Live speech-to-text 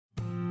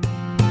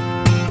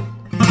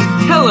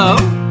Hello,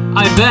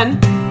 I'm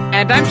Ben.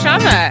 And I'm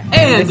Shama.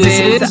 And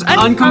this is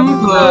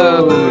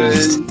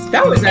Uncomposed.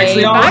 That was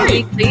actually all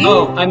right.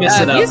 Oh, I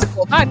messed it up.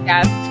 Musical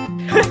podcast.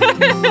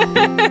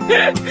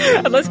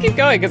 Let's keep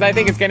going because I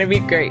think it's going to be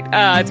great.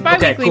 It's a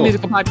bi-weekly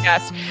musical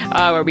podcast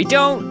where we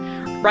don't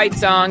write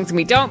songs and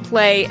we don't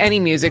play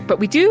any music, but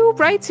we do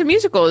write some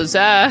musicals.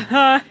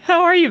 How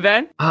are you,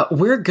 Ben?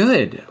 We're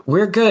good.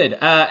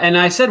 And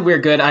I said we're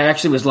good. I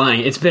actually was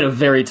lying. It's been a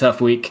very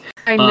tough week.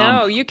 I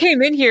know. You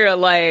came in here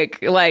like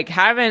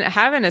having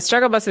a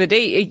struggle bus of the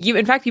day.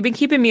 In fact, you've been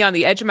keeping me on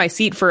the edge of my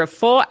seat for a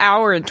full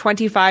hour and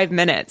 25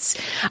 minutes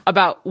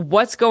about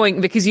what's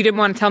going, because you didn't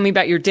want to tell me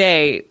about your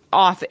day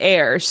off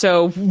air.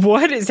 So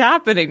what is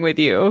happening with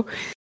you?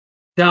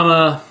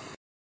 Dama,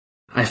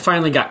 I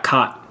finally got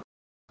caught.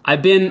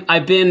 I've been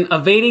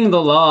evading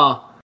the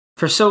law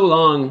for so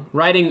long,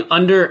 riding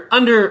under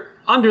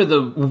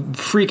the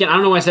freaking, I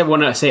don't know why I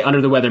want to say under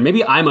the weather.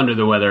 Maybe I'm under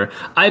the weather.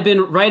 I've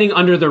been riding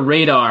under the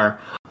radar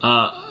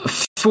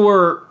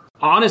for,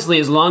 honestly,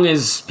 as long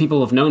as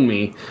people have known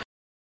me.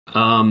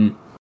 I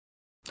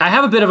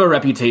have a bit of a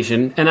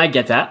reputation, and I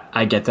get that.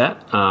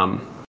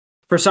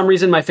 For some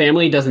reason, my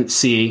family doesn't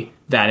see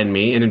that in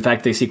me, and in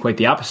fact, they see quite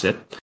the opposite.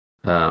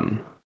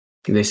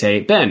 They say,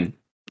 Ben,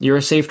 you're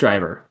a safe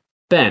driver.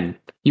 Ben,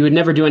 you would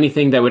never do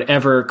anything that would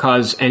ever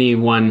cause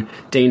anyone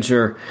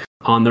danger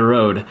on the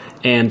road.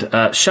 And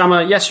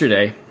Shama,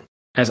 yesterday,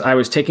 as I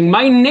was taking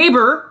my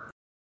neighbor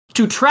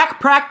to track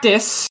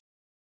practice,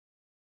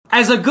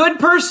 as a good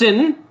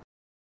person,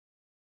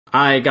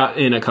 I got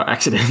in a car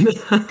accident.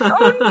 Oh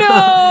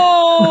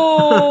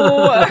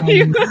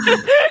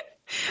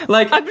no!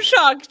 I'm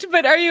shocked,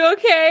 but are you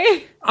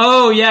okay?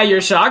 Oh yeah,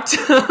 you're shocked.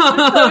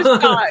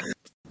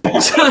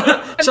 I'm so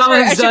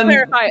shocked.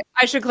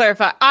 I should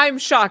clarify. I'm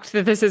shocked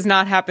that this has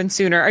not happened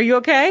sooner. Are you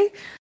okay?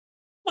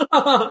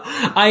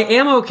 I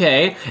am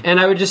okay, and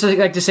I would just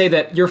like to say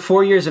that your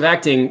 4 years of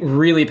acting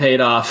really paid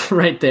off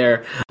right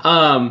there. What?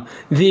 I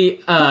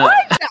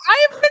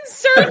am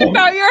concerned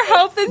about your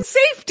health and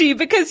safety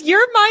because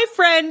you're my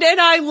friend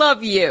and I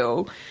love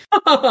you.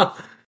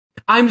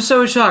 I'm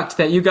so shocked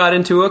that you got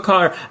into a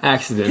car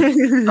accident.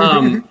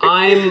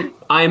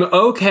 I'm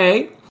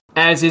okay,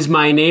 as is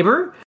my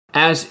neighbor,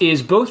 as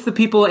is both the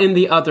people in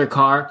the other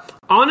car.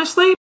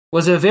 Honestly,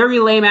 was a very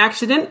lame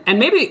accident, and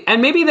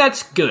maybe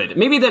that's good.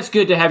 Maybe that's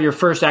good to have your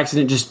first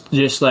accident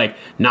just like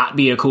not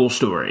be a cool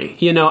story.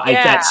 You know,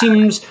 that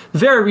seems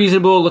very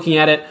reasonable looking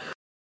at it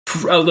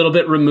a little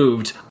bit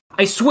removed.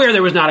 I swear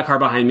there was not a car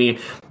behind me,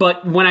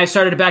 but when I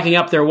started backing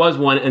up, there was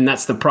one, and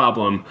that's the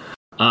problem.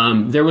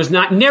 There was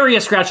not nary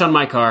a scratch on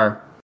my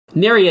car,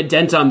 nary a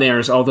dent on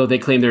theirs, although they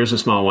claim there's a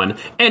small one.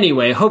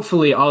 Anyway,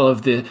 hopefully all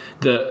of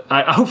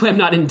hopefully I'm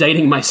not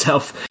indicting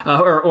myself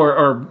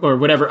or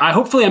whatever.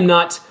 Hopefully I'm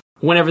not,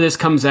 whenever this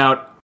comes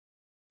out,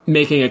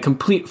 making a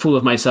complete fool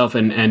of myself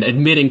and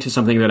admitting to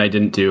something that I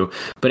didn't do.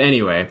 But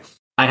anyway,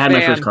 I had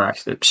my first car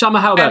accident.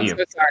 Shama, how about you?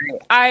 So sorry.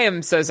 I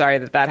am so sorry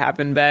that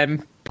happened,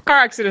 Ben. Car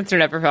accidents are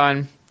never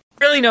fun.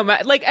 Really no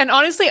matter, and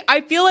honestly,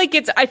 I feel like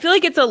it's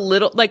a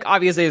little,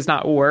 obviously it's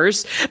not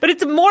worse, but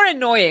it's more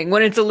annoying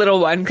when it's a little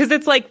one, because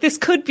it's like, this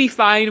could be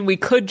fine, we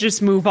could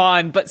just move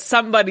on, but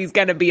somebody's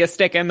gonna be a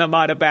stick in the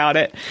mud about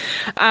it.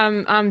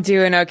 I'm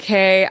doing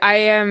okay. I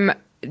am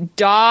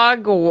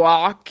dog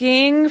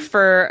walking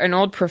for an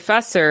old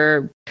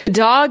professor.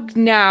 Dog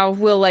now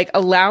will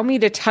allow me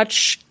to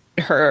touch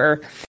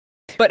her,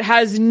 but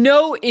has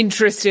no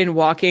interest in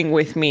walking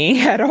with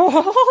me at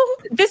all.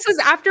 This was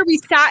after we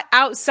sat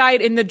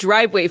outside in the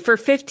driveway for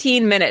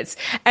 15 minutes,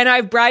 and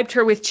I bribed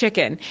her with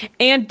chicken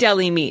and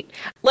deli meat.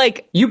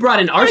 You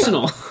brought an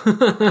arsenal.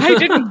 I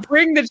didn't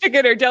bring the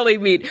chicken or deli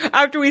meat.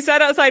 After we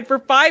sat outside for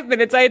 5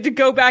 minutes, I had to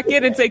go back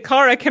in and say,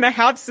 Cara, can I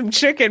have some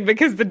chicken?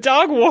 Because the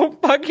dog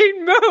won't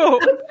fucking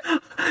move.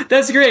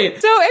 That's great.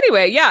 So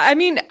anyway, yeah, I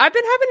mean, I've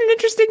been having an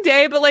interesting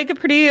day, but a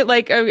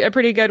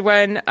pretty good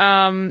one.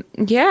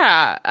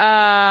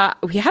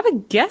 We have a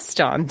guest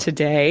on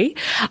today.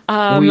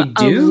 We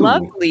do. A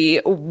lovely,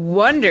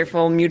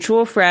 wonderful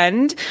mutual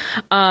friend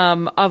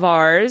of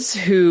ours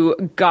who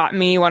got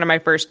me one of my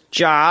first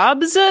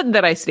jobs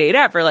that I stayed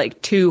at for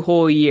 2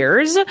 whole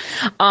years,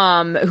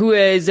 who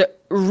is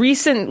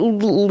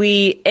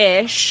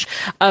recently-ish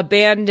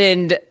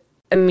abandoned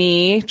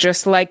me,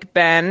 just like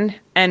Ben,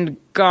 and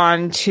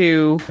gone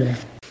to the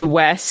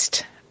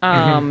West.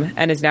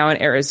 And is now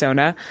in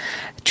Arizona,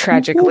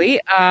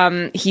 tragically.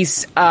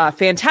 He's a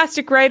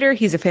fantastic writer.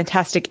 He's a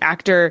fantastic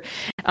actor.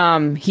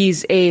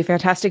 He's a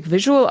fantastic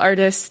visual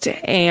artist,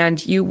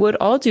 and you would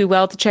all do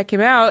well to check him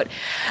out.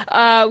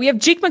 We have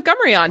Jake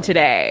Montgomery on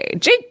today.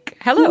 Jake,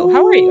 hello.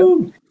 How are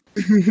you?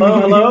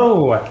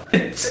 Hello.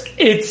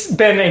 It's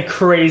been a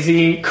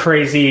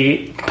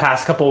crazy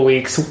past couple of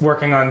weeks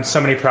working on so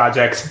many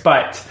projects,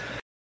 but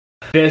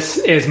this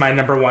is my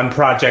number one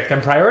project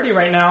and priority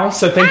right now,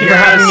 so thank you for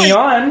having me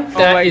on.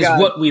 That is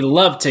what we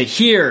love to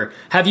hear.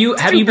 Have you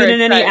been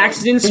in any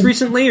accidents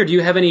recently, or do you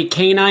have any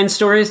canine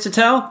stories to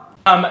tell?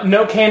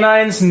 No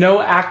canines,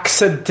 no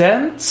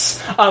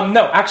accidents.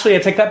 No, actually, I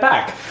take that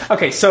back.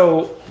 Okay,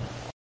 so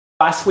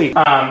last week,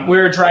 we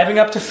were driving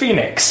up to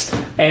Phoenix,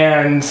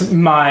 and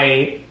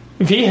my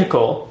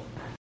vehicle,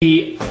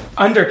 the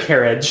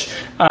undercarriage,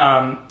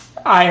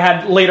 I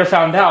had later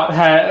found out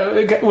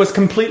was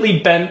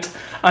completely bent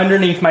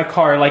underneath my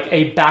car, like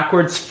a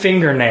backwards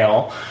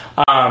fingernail.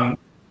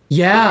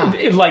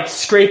 Like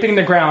scraping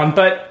the ground.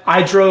 But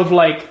I drove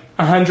like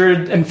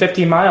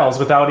 150 miles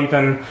without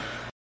even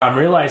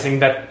realizing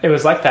that it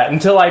was like that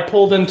until I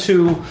pulled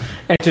into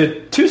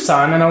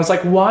Tucson, and I was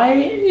like, why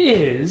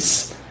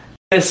is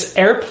this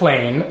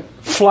airplane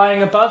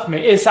flying above me?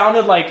 It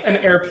sounded like an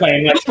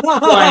airplane, like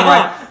flying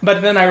right.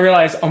 But then I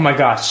realized, oh my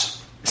gosh,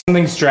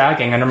 something's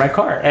dragging under my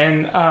car.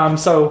 And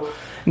so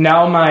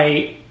now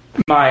my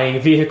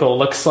vehicle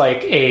looks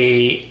like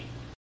an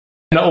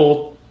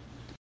old,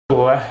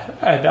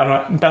 I don't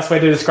know, the best way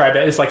to describe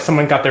it is like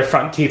someone got their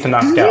front teeth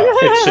knocked out.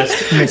 It's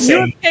just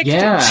missing. You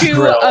picked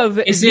two of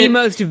the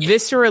most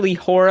viscerally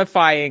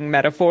horrifying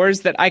metaphors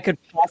that I could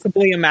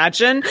possibly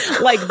imagine.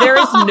 Like, there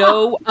is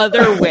no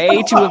other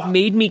way to have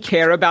made me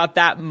care about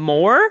that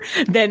more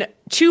than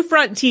two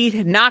front teeth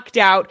knocked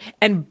out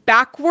and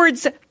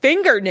backwards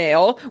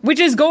fingernail,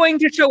 which is going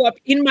to show up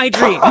in my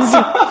dreams.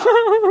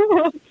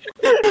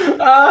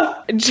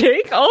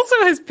 Jake also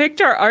has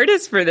picked our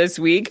artist for this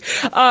week,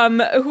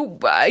 who,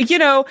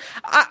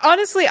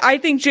 honestly, I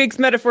think Jake's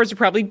metaphors are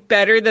probably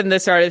better than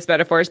this artist's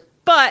metaphors,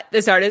 but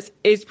this artist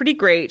is pretty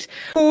great.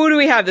 Who do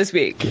we have this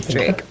week,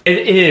 Jake?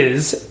 It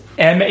is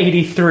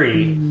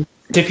M83.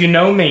 If you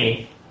know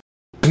me,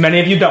 many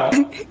of you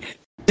don't,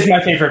 it's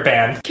my favorite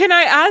band. Can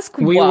I ask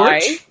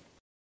why?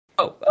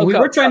 We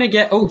were trying to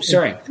get. Oh,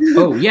 sorry.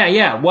 Oh,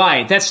 yeah.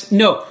 Why? That's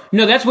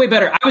way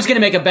better. I was going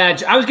to make a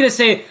badge. I was going to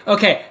say,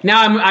 okay,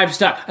 now I've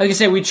stopped. I was going to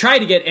say we tried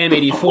to get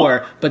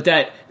M84, but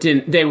that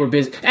didn't. They were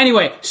busy.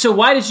 Anyway, so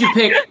why did you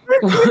pick?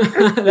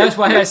 That's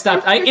why I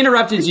stopped. I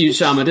interrupted you,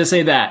 Shama, to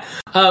say that.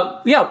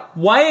 Why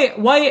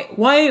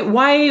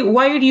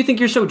do you think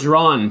you're so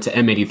drawn to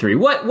M83?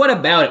 What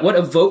about it? What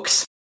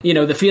evokes?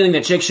 The feeling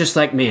that Jake's just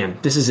like, man,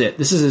 this is it.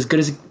 This is as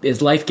good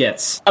as life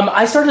gets.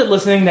 I started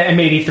listening to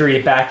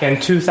M83 back in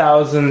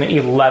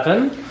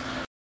 2011.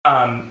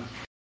 I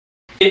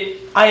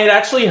had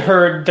actually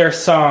heard their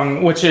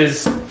song, which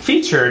is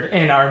featured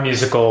in our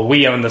musical,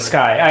 We Own the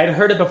Sky. I had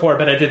heard it before,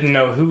 but I didn't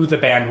know who the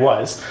band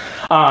was.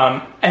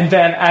 And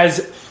then,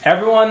 as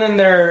everyone and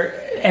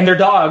their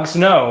dogs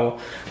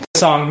know, the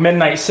song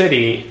Midnight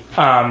City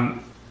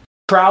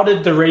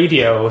crowded the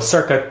radio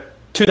circa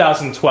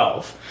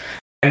 2012.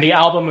 And the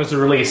album was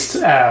released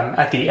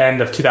at the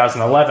end of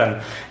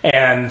 2011.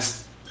 And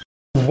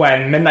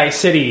when Midnight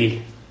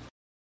City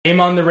came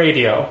on the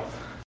radio,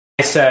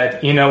 I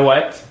said, you know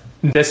what?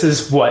 This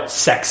is what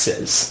sex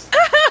is.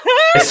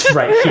 It's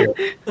right here.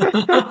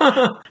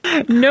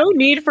 No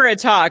need for a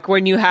talk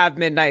when you have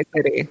Midnight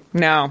City.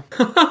 No.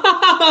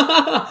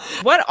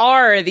 What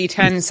are the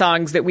 10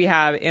 songs that we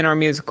have in our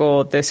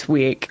musical this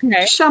week?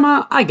 Okay.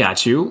 Shama, I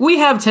got you. We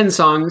have 10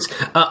 songs.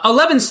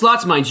 11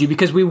 slots, mind you,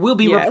 because we will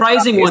be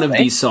reprising one of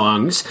these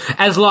songs,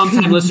 as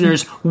longtime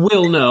listeners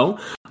will know.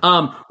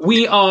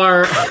 We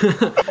are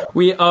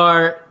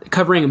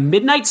covering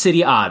Midnight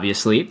City,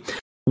 obviously.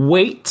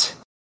 Wait.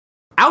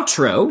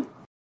 Outro.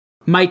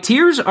 My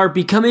Tears Are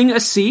Becoming a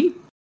Sea,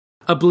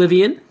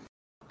 Oblivion,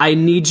 I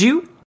Need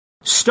You,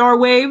 Star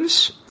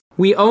Waves,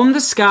 We Own the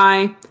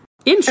Sky,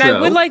 Intro. And I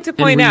would like to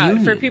point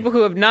out, for people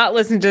who have not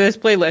listened to this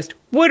playlist,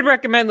 would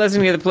recommend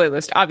listening to the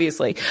playlist,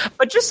 obviously.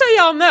 But just so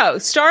y'all know,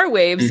 Star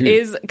Waves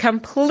is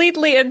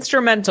completely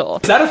instrumental.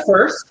 Is that a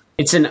first?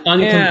 It's an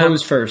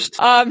uncomposed first. Do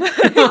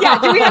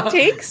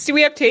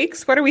we have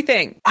takes? What do we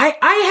think? I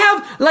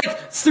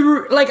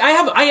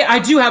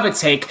do have a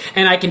take,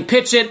 and I can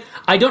pitch it.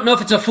 I don't know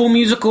if it's a full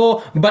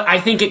musical, but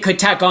I think it could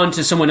tack on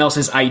to someone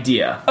else's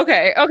idea.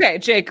 Okay,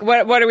 Jake,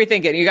 what are we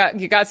thinking?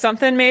 You got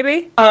something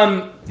maybe?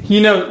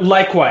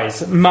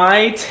 Likewise,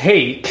 my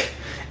take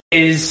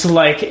is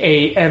like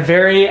a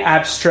very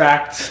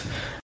abstract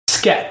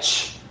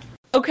sketch.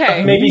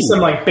 Okay. Maybe some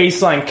like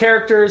baseline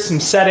characters, some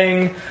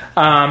setting.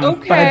 But I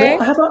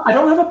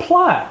don't have a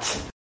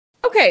plot.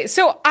 Okay,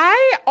 so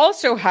I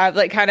also have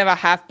like kind of a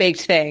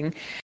half-baked thing.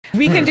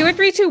 We can do a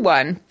 3, 2,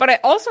 1, but I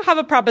also have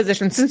a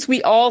proposition, since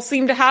we all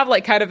seem to have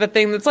like kind of a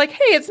thing that's like,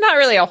 hey, it's not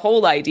really a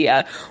whole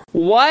idea.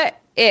 What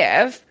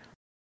if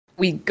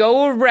we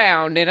go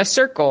around in a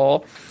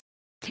circle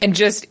and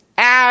just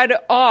add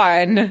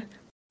on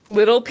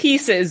little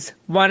pieces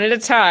one at a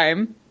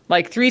time,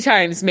 like 3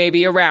 times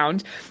maybe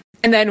around,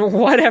 and then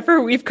whatever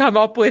we've come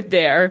up with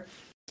there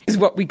is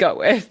what we go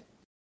with.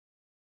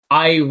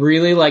 I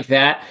really like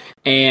that,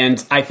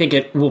 and I think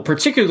it will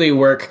particularly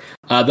work,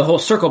 the whole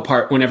circle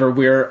part, whenever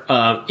we're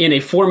in a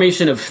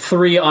formation of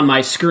 3 on my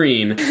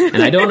screen,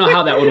 and I don't know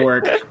how that would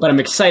work, but I'm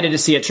excited to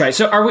see it try.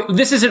 So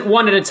this isn't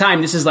one at a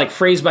time, this is like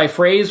phrase by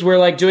phrase, we're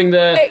like doing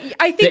the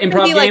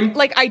improv game?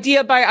 Like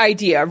idea by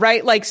idea,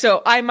 right? Like,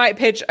 so I might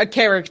pitch a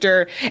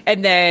character,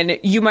 and then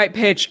you might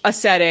pitch a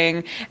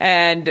setting,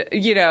 and,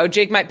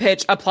 Jake might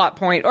pitch a plot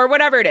point, or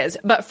whatever it is,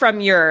 but from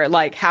your,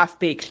 like,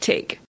 half-baked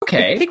take.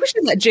 Okay. I think we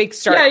should let Jake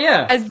start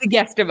as the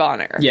guest of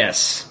honor.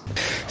 Yes.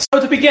 So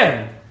to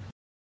begin,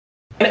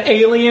 An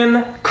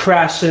alien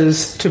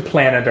crashes to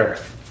planet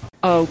Earth.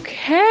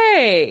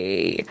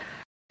 Okay.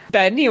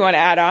 Ben, you want to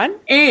add on?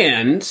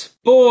 And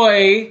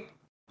boy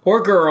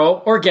or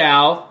girl or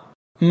gal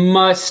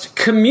must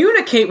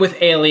communicate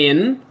with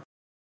alien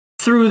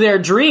through their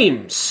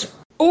dreams.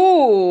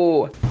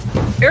 Ooh,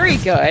 very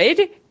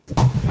good.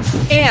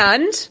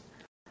 And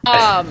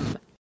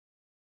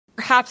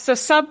perhaps a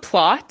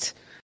subplot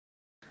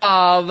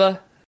of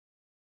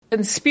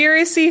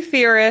conspiracy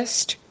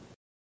theorist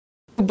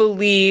who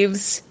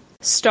believes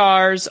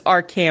stars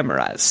are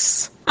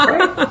cameras.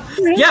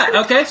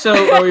 Yeah, okay,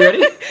 so are we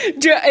ready?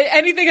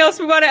 Anything else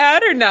we want to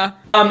add or no?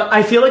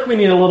 I feel like we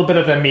need a little bit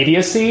of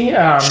immediacy.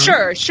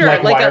 Sure.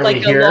 Like why are we a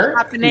here? little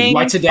happening.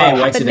 Why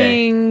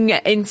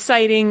today?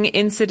 Inciting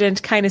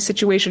incident kind of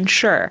situation.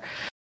 Sure.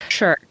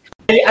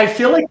 I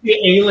feel like the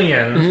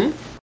alien is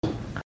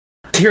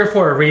here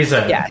for a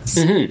reason. Yes.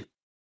 It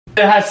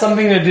has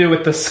something to do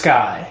with the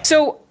sky.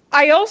 So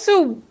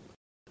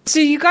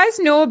you guys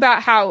know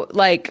about how,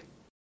 like,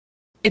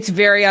 it's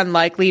very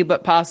unlikely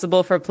but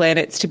possible for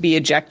planets to be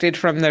ejected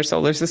from their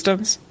solar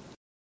systems?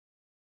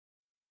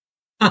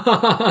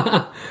 Yikes.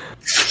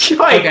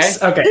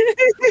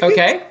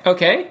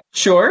 Okay,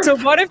 sure. So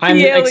what if the I'm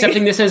alien,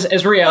 accepting this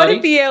as reality. What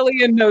if the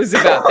alien knows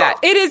about that?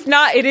 It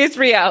is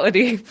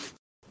reality.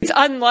 It's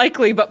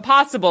unlikely but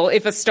possible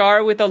if a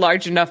star with a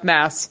large enough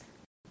mass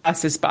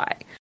passes by.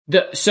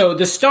 So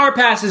the star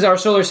passes our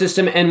solar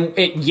system and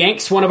it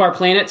yanks one of our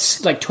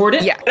planets like toward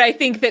it? Yeah, but I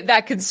think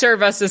that could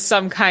serve us as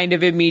some kind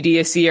of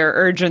immediacy or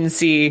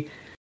urgency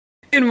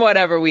in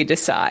whatever we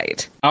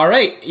decide. All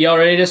right, y'all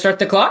ready to start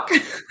the clock?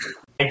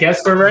 I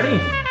guess we're ready.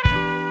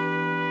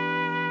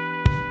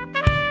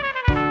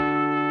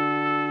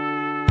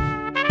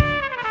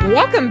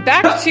 Welcome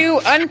back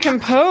to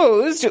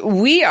Uncomposed.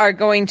 We are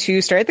going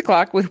to start the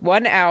clock with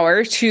 1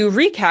 hour. To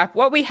recap,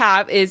 what we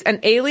have is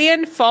an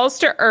alien falls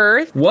to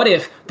Earth. What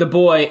if the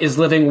boy is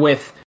living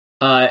with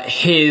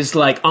his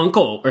like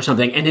uncle or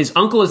something, and his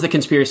uncle is the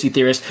conspiracy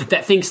theorist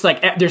that thinks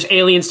like there's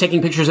aliens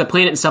taking pictures of the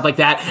planet and stuff like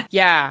that?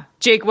 Yeah.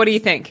 Jake, what do you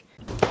think?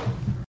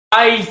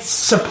 I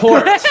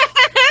support.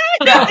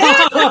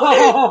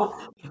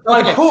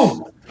 Like,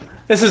 whew.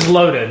 This is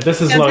loaded.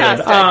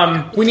 Fantastic.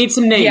 Loaded. We need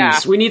some names. Yeah.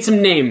 We need some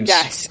names.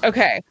 Yes.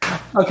 Okay.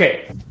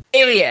 Okay.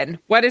 Alien.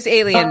 What is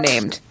alien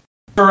named?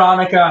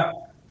 Veronica.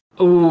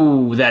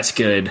 Ooh, that's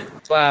good.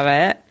 Love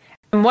it.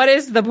 And what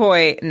is the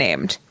boy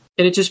named?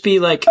 Can it just be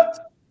like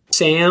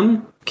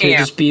Sam? Can it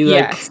just be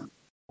like... Yes.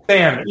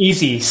 Sam.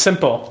 Easy.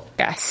 Simple.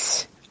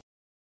 Yes.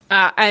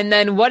 And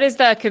then what is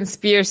the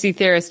conspiracy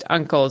theorist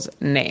uncle's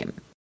name?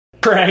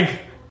 Craig.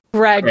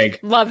 Greg.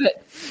 Love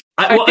it.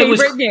 Well,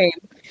 favorite name.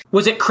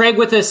 Was it Craig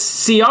with a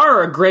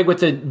CR or Greg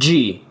with a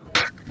G?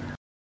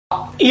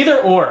 Either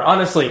or,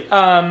 honestly.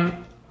 I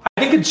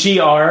think a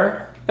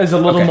GR is a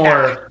little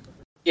more...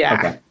 Yeah.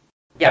 Okay.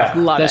 Yeah,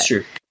 love That's it.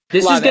 true.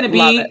 This Love is going to it, be...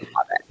 love it.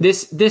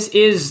 This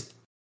is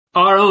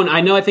our own...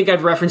 I think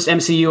I've referenced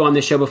MCU on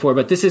this show before,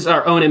 but this is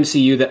our own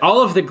MCU, that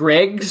all of the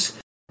Gregs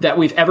that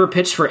we've ever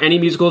pitched for any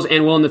musicals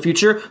and will in the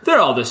future, they're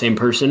all the same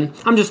person.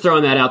 I'm just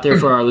throwing that out there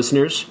for our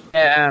listeners.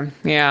 Yeah,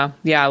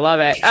 I love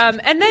it.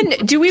 And then,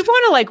 do we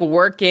want to, like,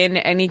 work in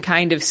any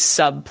kind of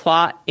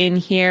subplot in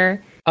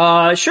here?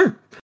 Sure.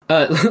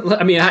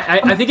 I mean,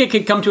 I think it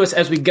could come to us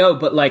as we go,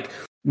 but, like,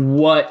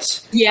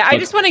 what... Yeah, I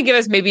just want to give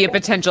us maybe a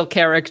potential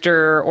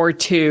character or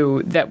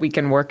two that we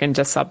can work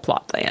into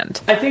subplot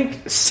land. I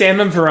think Sam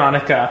and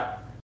Veronica.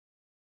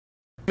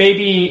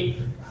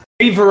 Maybe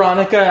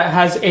Veronica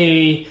has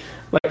a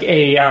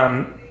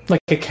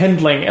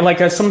kindling,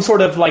 like some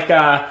sort of like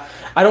a...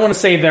 I don't want to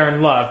say they're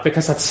in love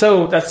because that's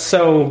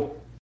so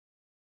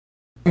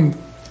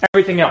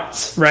everything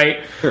else,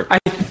 right? Sure. I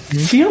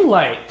feel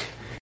like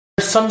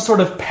there's some sort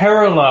of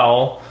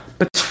parallel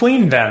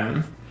between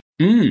them.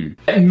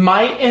 It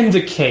might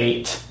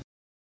indicate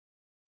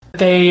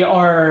they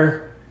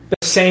are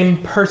the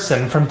same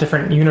person from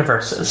different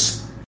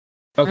universes.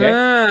 Okay.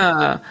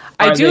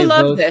 I do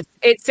love both? This.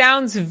 It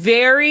sounds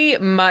very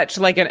much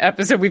like an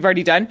episode we've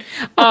already done.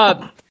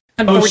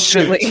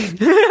 Unfortunately.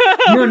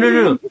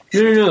 No.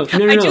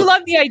 I do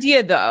love the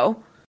idea,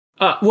 though.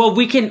 Well,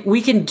 we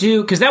can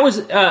do, because that was,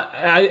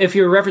 if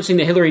you're referencing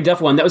the Hillary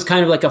Duff one, that was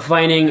kind of like a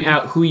finding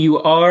out who you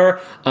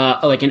are,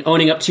 like an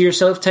owning up to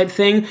yourself type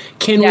thing.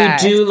 Can we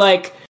do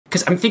like,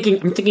 because I'm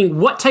thinking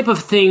what type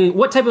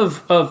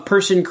of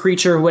person,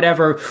 creature,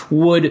 whatever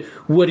would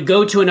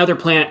go to another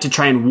planet to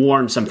try and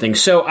warn something.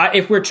 So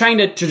if we're trying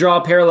to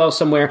draw a parallel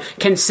somewhere,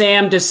 does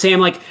Sam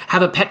like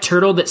have a pet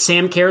turtle that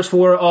Sam cares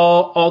for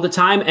all the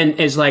time and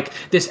is like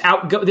this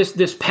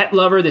pet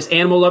lover, this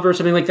animal lover,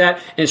 something like that,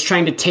 and is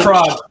trying to take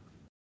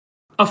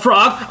a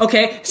frog?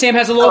 Okay, Sam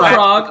has a little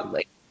frog,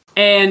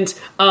 and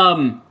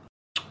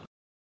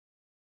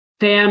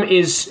Sam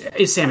is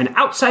Sam an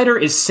outsider?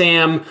 Is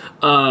Sam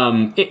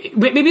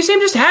maybe Sam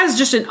just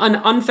has an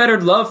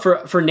unfettered love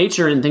for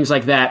nature and things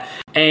like that,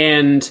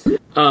 and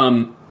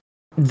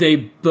they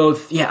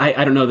both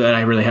I don't know that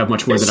I really have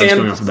much more that I was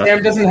going off of that.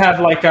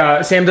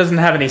 Sam doesn't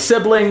have any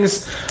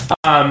siblings.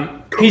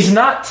 He's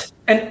not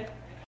an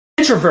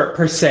introvert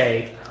per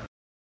se.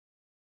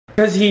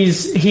 Because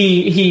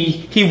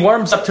he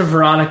warms up to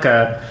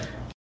Veronica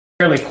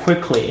fairly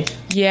quickly.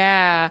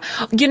 Yeah.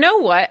 You know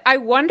what? I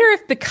wonder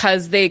if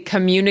because they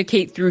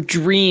communicate through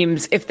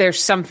dreams, if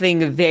there's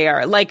something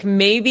there. Like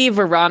maybe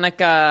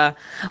Veronica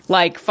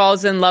like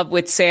falls in love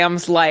with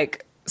Sam's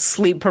like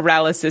sleep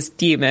paralysis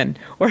demon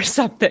or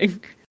something.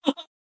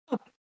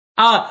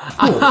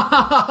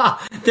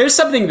 There's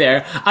something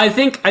there. I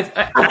think.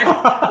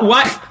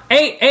 What?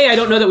 I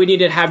don't know that we need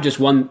to have just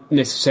one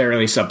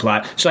necessarily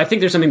subplot. So I think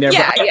there's something there.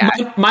 Yeah,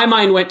 but my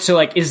mind went to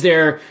like, is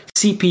there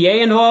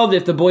CPA involved?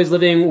 If the boy's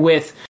living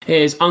with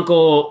his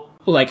uncle,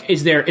 like,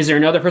 is there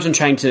another person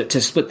trying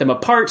to split them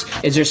apart?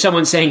 Is there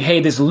someone saying,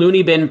 hey, this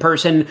loony bin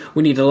person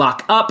we need to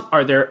lock up?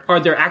 Are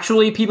there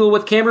actually people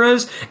with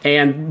cameras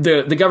and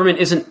the government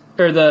isn't,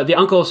 or the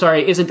uncle,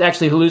 sorry, isn't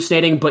actually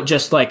hallucinating, but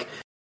just like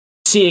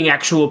seeing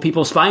actual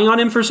people spying on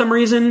him for some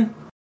reason?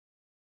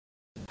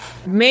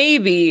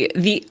 Maybe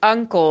the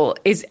uncle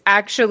is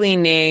actually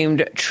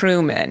named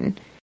Truman.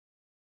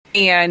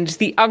 And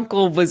the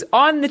uncle was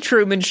on the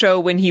Truman Show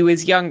when he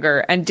was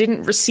younger and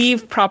didn't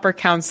receive proper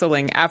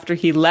counseling after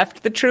he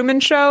left the Truman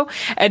Show,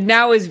 and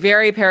now is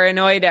very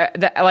paranoid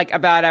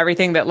about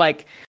everything that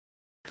like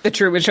the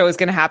Truman Show is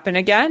going to happen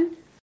again.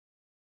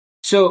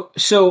 So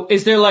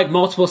is there like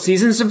multiple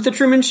seasons of the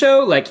Truman Show?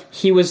 Like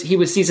he was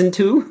season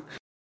 2?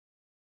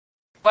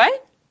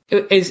 What?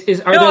 I'm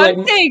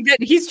saying that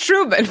he's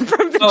Truman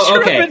from the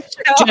Truman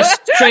Show.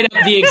 Just straight up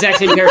the exact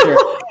same character.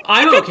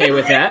 I'm okay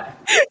with that.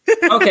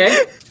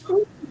 Okay.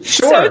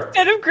 Sure. So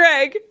instead of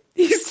Greg,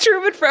 he's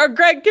Truman.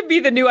 Greg can be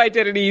the new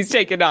identity he's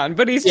taken on,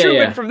 but he's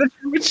Truman from the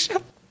Truman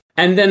Show.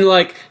 And then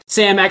like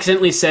Sam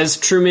accidentally says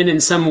Truman in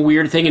some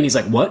weird thing, and he's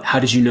like, "What?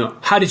 How did you know?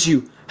 How did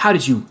you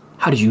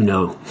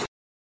know?"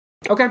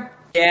 Okay.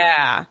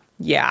 Yeah.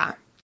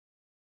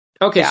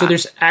 Okay, so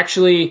there's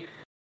actually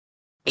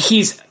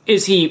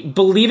is he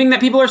believing that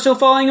people are still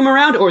following him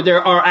around, or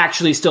there are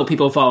actually still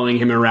people following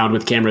him around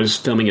with cameras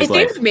filming his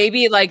life? I think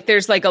maybe like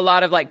there's like a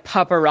lot of like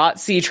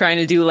paparazzi trying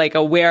to do like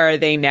a where are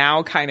they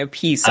now kind of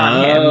piece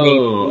on him.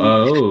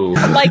 Oh.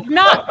 Like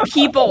not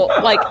people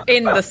like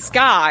in the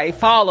sky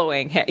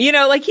following him. You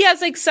know, like he has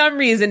like some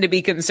reason to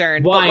be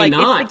concerned. Why but, like,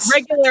 not? It's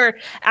like regular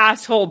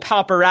asshole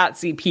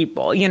paparazzi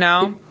people, you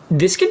know?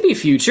 This can be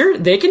future.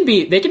 They can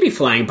be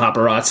flying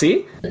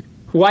paparazzi.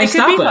 Why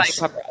stop us?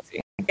 Paparazzi.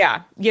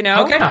 Yeah, you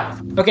know?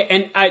 Okay,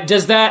 and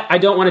does that, I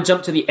don't want to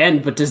jump to the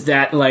end, but does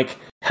that, like,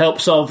 help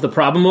solve the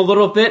problem a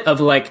little bit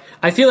of, like,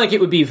 I feel like it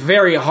would be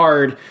very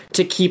hard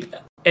to keep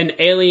an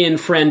alien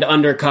friend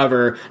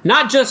undercover,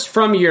 not just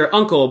from your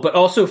uncle, but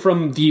also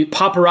from the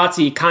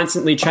paparazzi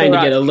constantly trying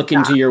to get a look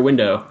into your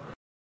window.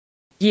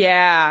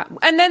 Yeah,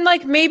 and then,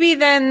 like, maybe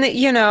then,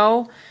 you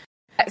know,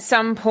 at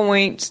some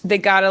point they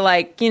gotta,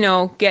 like, you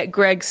know, get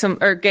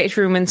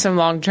Truman some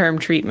long-term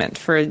treatment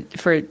for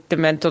the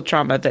mental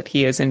trauma that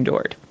he has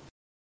endured.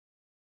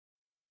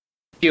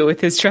 Deal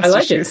with his trust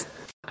issues.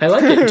 I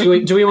like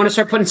it. Do we want to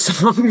start putting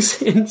songs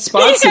in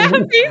spots? Yeah,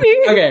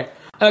 maybe.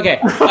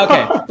 Okay.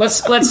 Let's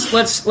put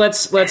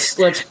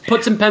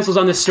some pencils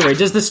on this story.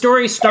 Does the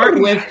story start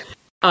with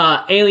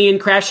alien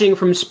crashing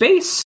from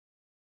space?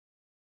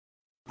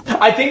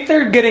 I think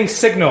they're getting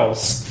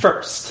signals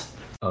first.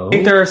 Oh. I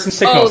think there are some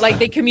signals. Oh, like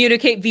they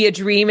communicate via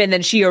dream, and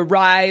then she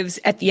arrives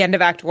at the end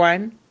of Act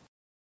 1.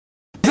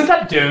 Isn't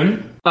that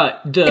Dune? The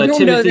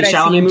Timothy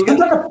Chalamet movie.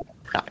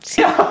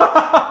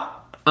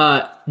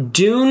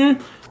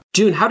 Dune.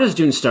 How does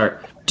Dune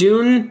start?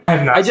 Dune. I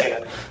have not seen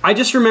it. I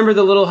just remember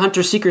the little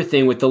hunter-seeker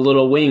thing with the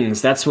little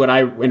wings. That's what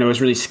when I was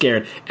really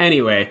scared.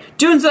 Anyway,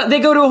 Dune's. They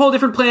go to a whole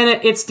different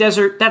planet. It's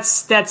desert.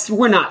 That's.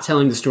 We're not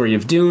telling the story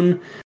of Dune.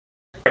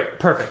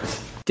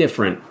 Perfect.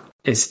 Different.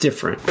 It's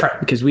different right.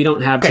 because we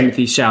don't have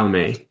Timothy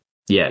Chalamet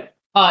yet.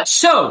 I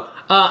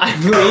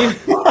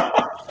believe.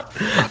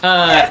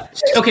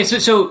 Okay,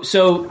 so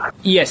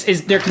yes,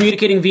 they're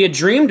communicating via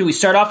dream? Do we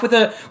start off with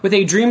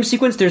a dream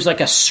sequence? There's like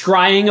a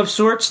scrying of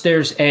sorts.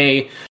 There's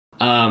a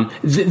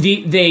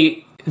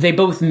they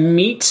both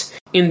meet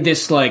in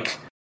this like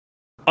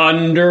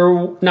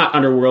not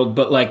underworld,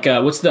 but like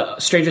what's the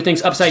Stranger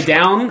Things upside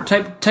down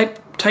type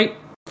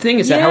thing?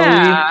 Is that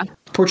how we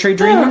portray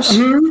dreams?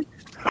 Mm-hmm.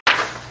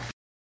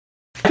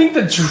 I think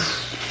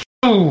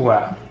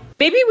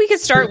maybe we could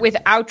start with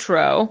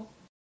outro.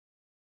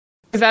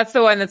 Because that's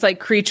the one that's like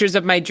creatures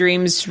of my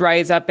dreams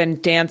rise up and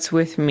dance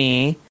with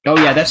me. Oh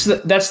yeah, that's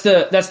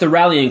the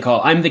rallying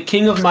call. I'm the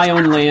king of my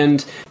own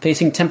land,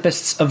 facing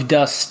tempests of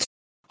dust.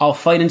 I'll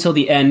fight until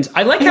the end.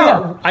 I like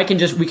how I can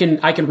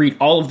read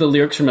all of the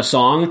lyrics from a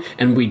song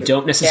and we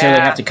don't necessarily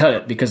have to cut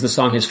it because the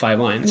song has 5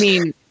 lines. I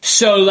mean,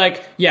 so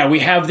like, yeah, we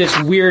have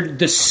this weird,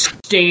 the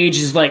stage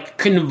is like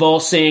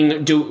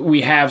convulsing. Do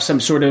we have some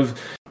sort of,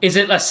 is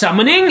it a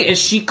summoning? Is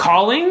she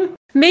calling?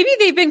 maybe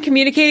they've been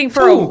communicating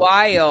for a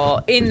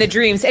while in the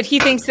dreams, and he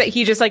thinks that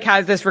he just like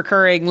has this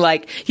recurring,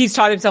 like he's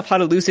taught himself how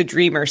to lucid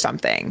dream or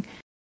something.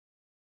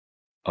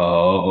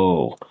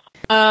 Oh.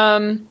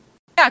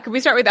 Yeah, could we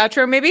start with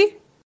outro maybe?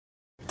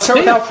 Start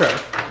with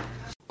outro.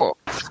 Cool.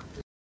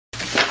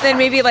 Then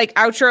maybe like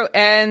outro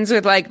ends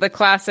with like the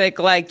classic,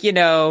 like, you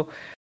know,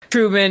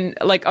 Truman,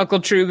 like Uncle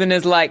Truman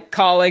is like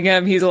calling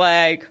him. He's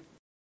like,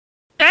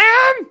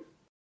 Sam!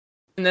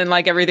 And then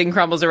like everything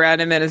crumbles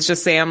around him and it's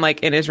just Sam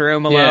like in his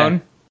room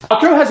alone.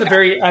 Outro has a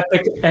very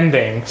epic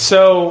ending.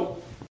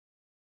 So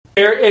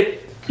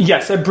it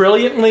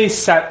brilliantly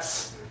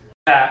sets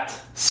that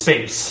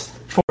space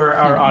for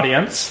our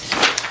audience.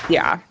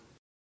 Yeah.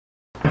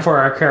 For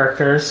our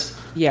characters.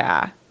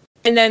 Yeah.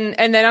 And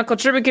then Uncle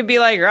Truman could be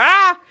like,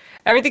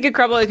 everything could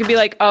crumble. It could be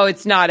like, oh,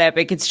 it's not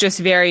epic. It's just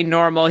very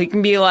normal. He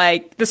can be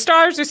like, the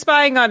stars are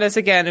spying on us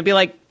again. And be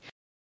like,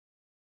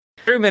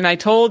 Truman, I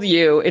told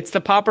you, it's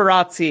the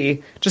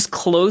paparazzi. Just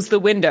close the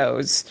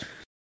windows.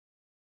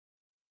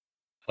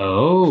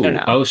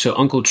 So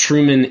Uncle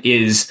Truman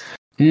is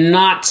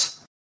not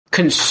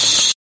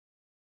concerned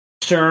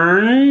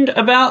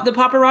about the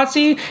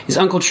paparazzi? Is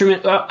Uncle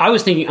Truman... I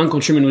was thinking Uncle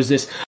Truman was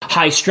this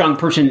high-strung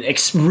person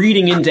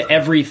reading into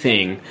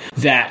everything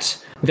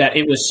that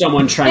it was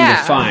someone trying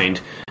to find.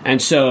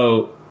 And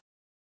so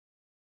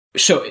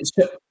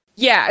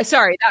yeah,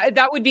 sorry.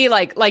 That would be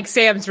like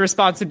Sam's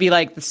response would be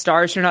like, the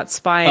stars are not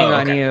spying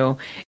on you.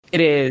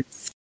 It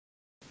is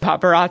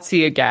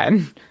paparazzi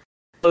again.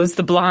 Close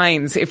the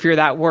blinds if you're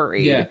that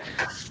worried. Yeah.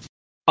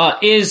 But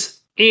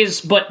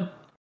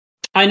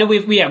I know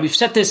we've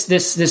set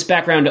this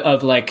background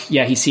of like,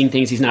 he's seeing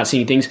things, he's not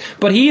seeing things.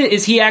 But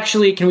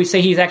can we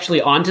say he's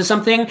actually onto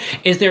something?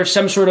 Is there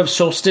some sort of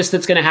solstice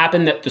that's going to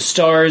happen that the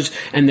stars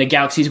and the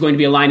galaxy is going to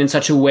be aligned in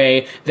such a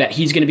way that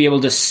he's going to be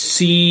able to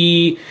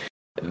see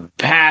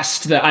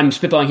past I'm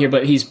spitballing here,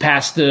 but he's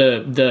past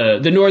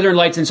the northern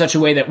lights in such a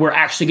way that we're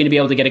actually going to be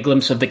able to get a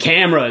glimpse of the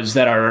cameras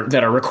that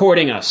are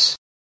recording us?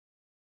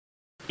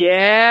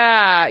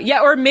 Yeah,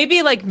 or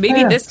maybe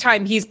this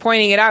time he's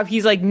pointing it out.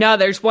 He's like, no,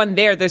 there's one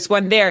there,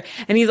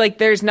 and he's like,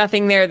 there's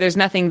nothing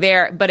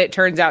there, but it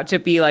turns out to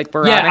be like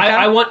Veronica.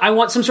 Yeah, I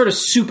want some sort of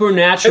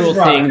supernatural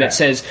thing that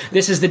says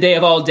this is the day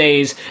of all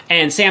days,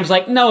 and Sam's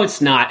like, no,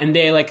 it's not, and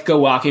they like go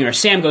walking, or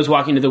Sam goes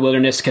walking to the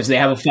wilderness because they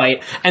have a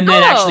fight, and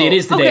then actually it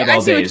is the day of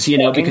all days,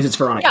 because it's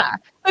Veronica. Yeah.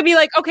 It'd be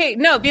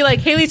like,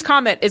 Halley's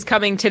Comet is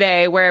coming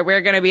today, where we're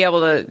going to be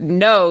able to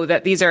know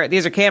that these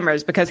are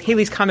cameras, because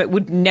Halley's Comet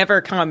would never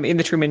come in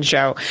the Truman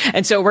Show.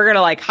 And so we're going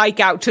to like hike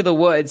out to the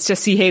woods to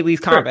see Halley's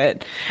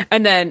Comet.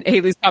 And then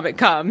Halley's Comet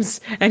comes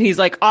and he's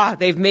like,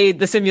 they've made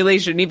the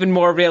simulation even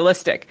more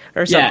realistic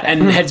or something. Yeah,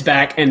 and heads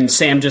back, and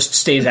Sam just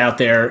stays out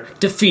there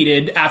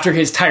defeated after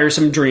his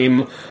tiresome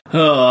dream.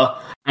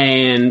 Well,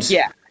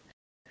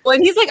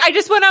 and he's like, I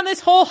just went on this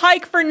whole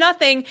hike for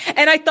nothing,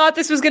 and I thought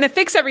this was going to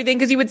fix everything,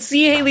 because he would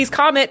see Halley's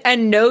Comet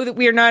and know that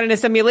we are not in a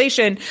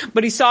simulation,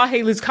 but he saw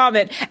Halley's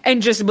Comet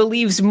and just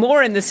believes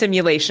more in the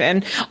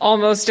simulation,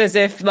 almost as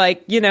if,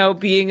 like,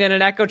 being in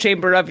an echo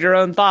chamber of your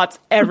own thoughts,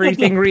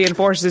 everything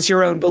reinforces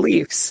your own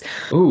beliefs.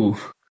 Ooh.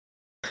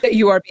 That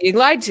you are being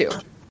lied to.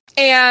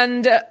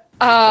 And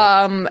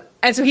so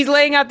he's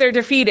laying out there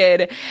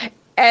defeated,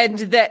 and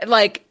that,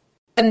 like...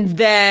 And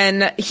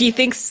then he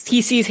thinks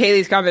he sees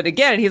Halley's Comet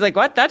again, and he's like,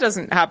 what? That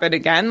doesn't happen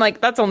again. Like,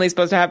 that's only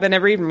supposed to happen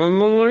every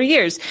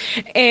years.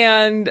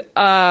 And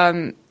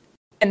then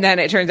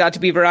it turns out to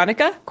be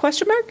Veronica, ?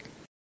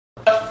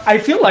 I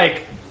feel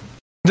like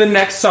the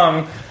next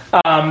song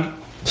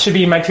should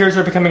be My Tears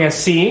Are Becoming a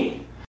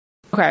Sea.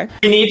 Okay.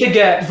 We need to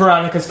get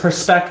Veronica's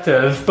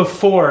perspective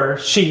before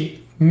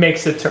she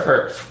makes it to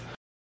Earth.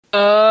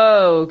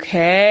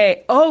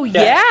 Okay. Oh,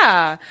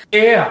 yeah.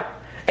 Yeah.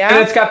 Yeah.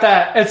 And it's got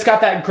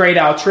that great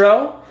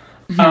outro,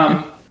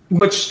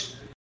 which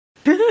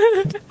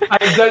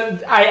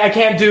I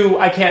can't do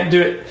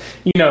it,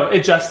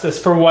 it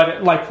justice for what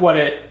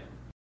it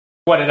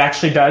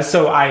actually does.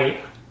 So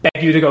I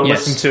beg you to go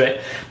listen to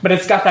it. But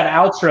it's got that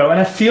outro, and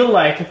I feel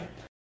like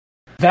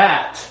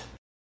that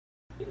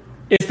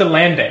is the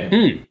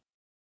landing.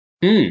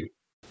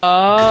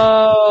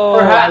 Oh,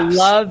 Perhaps.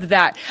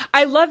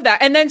 I love that.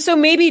 And then so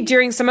maybe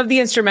during some of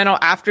the instrumental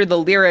after the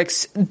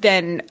lyrics,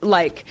 then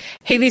like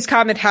Halley's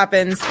Comet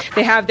happens,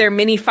 they have their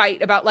mini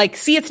fight about like,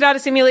 see, it's not a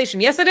simulation.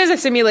 Yes, it is a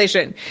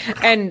simulation.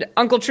 And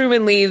Uncle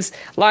Truman leaves,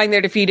 lying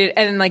there defeated,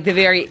 and then like the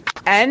very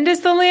end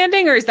is the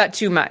landing, or is that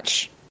too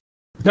much?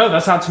 No,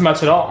 that's not too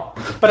much at all.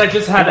 But I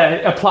just had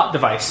a plot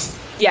device.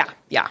 Yeah,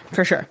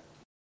 for sure.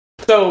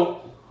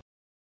 So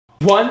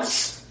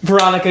once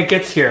Veronica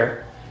gets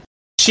here,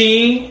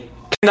 she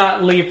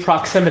cannot leave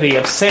proximity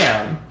of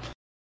Sam.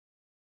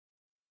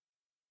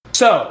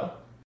 So,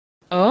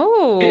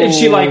 if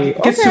she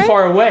gets too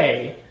far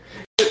away,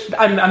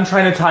 I'm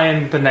trying to tie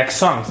in the next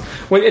songs.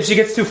 If she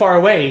gets too far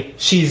away,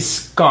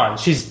 she's gone.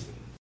 She's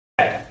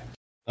dead.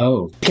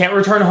 Oh, Can't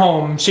return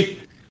home.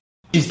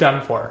 She's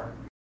done for.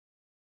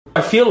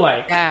 I feel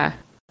like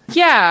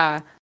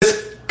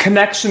this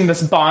connection,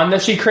 this bond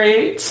that she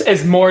creates,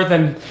 is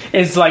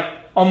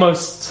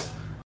almost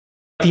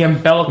the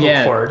umbilical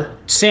cord.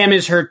 Sam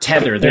is her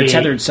tether. They're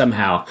tethered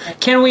somehow.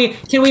 Can we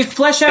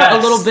flesh out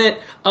a little bit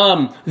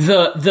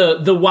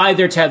the why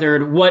they're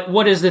tethered?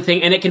 What is the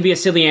thing? And it can be a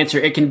silly answer.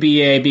 It can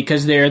be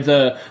because they're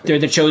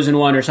the chosen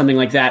one or something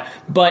like that.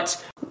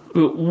 But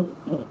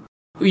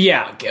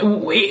Yeah,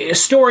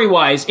 story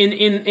wise,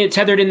 in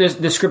tethered in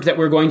the script that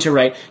we're going to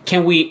write,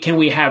 can we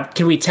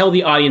tell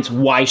the audience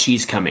why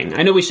she's coming?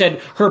 I know we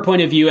said her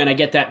point of view, and I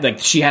get that, like,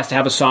 she has to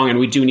have a song, and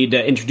we do need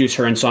to introduce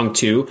her in song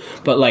 2.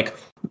 But like,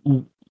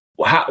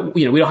 how,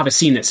 we don't have a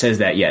scene that says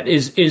that yet.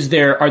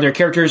 Are there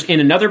characters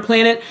in another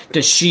planet?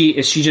 Is she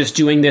just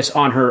doing this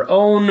on her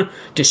own?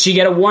 Does she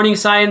get a warning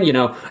sign?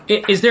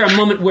 Is there a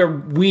moment where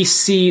we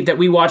see that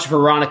we watch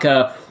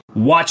Veronica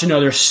watch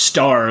another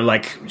star,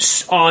 like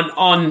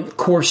on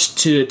course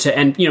to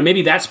end?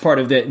 Maybe that's part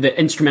of the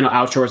instrumental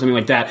outro or something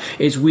like that,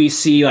 is we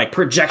see like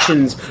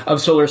projections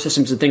of solar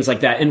systems and things like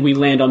that, and we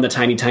land on the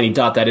tiny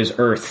dot that is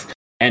Earth,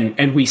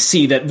 and we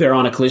see that they're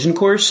on a collision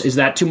course. Is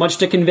that too much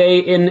to convey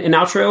in an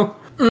outro?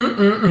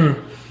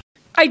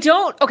 I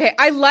don't. Okay,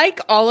 I like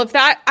all of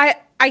that.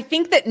 I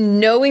think that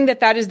knowing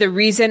that is the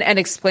reason and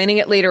explaining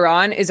it later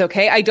on is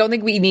okay. I don't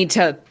think we need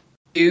to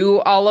do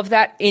all of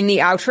that in the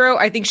outro.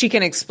 I think she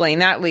can explain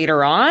that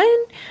later on.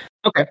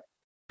 Okay.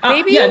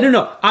 Maybe. Yeah.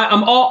 No.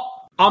 I'm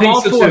all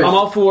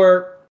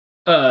for.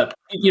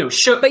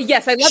 Show. But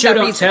yes, I love show that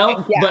don't reason.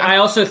 tell. Yeah. But I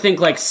also think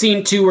like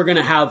scene 2, we're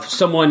gonna have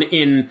someone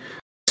in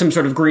some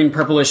sort of green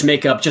purplish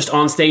makeup just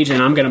on stage,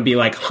 and I'm gonna be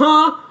like,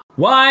 huh?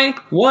 Why?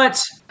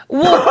 What?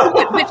 Well,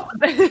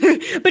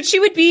 but she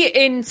would be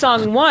in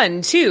song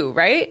 1 too,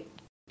 right?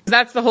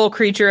 That's the whole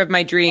creature of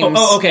my dreams.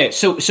 Oh, okay.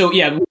 So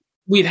yeah.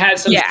 We've had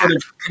some sort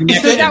of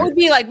connection. So that would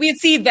be like, we'd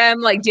see them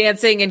like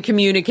dancing and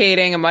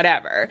communicating and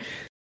whatever.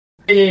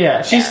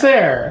 Yeah, she's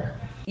there.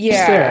 Yeah.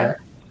 She's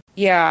there.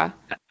 Yeah.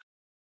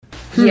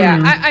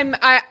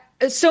 Yeah.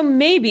 So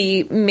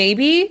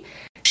maybe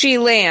she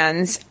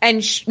lands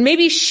and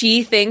maybe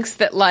she thinks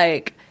that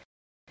like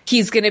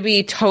he's going to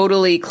be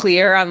totally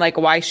clear on like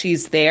why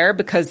she's there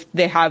because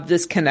they have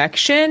this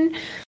connection.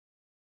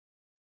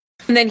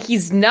 And then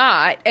he's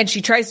not, and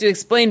she tries to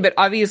explain, but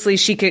obviously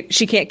she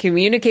can't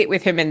communicate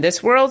with him in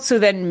this world. So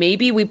then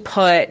maybe we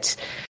put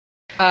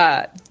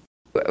the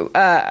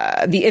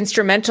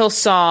instrumental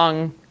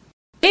song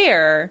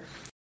there,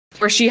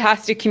 where she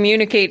has to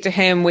communicate to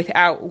him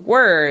without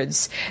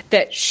words.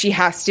 That she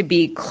has to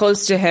be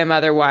close to him,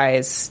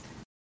 otherwise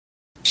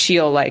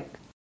she'll like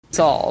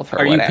solve. Or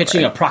Are whatever. you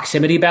pitching a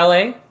proximity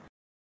ballet?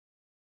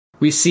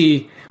 We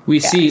see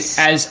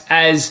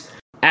as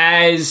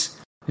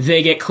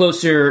they get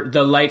closer,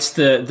 the lights,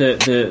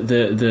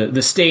 the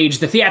stage,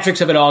 the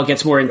theatrics of it all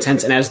gets more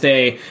intense, and as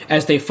they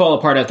fall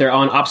apart, as they're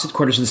on opposite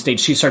quarters of the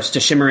stage, she starts to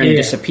shimmer and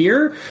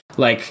disappear.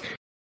 Like,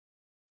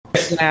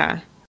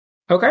 yeah,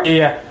 okay,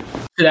 yeah.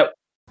 So that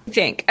I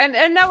think, and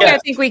that way, I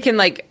think we can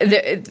like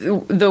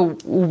the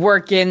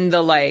work in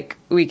the like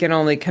we can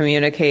only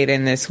communicate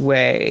in this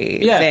way.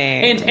 Yeah,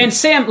 thing. and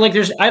Sam, like,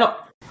 this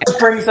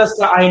brings us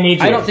to I Need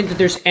You. I don't think that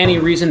there's any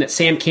reason that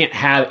Sam can't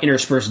have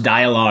interspersed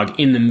dialogue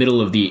in the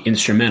middle of the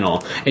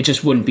instrumental. It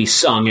just wouldn't be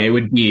sung. It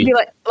would be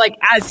like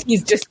as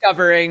he's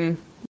discovering.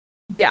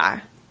 Yeah.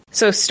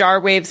 So Star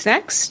Waves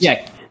next?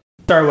 Yeah.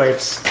 Star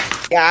Waves.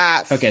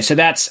 Yes. Okay, so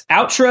that's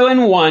outro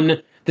in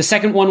 1. The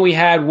second one we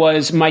had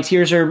was My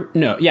Tears Are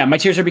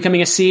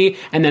Becoming a Sea,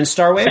 and then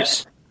Star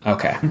Waves?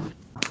 Okay.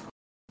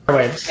 Star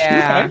Waves.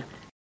 Yeah. Okay.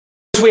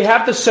 We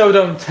have the Show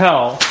Don't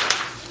Tell.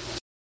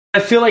 I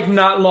feel like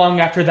not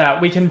long after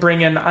that, we can bring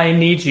in I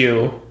Need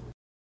You.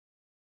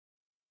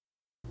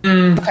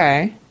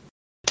 Okay.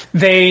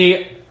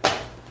 They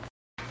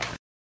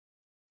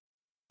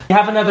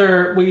have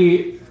another.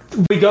 We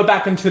go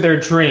back into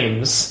their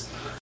dreams.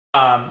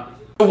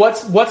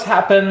 What's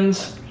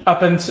happened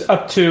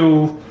up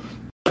to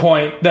the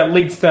point that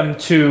leads them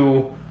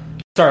to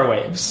Star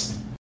Waves?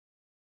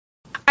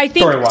 I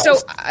think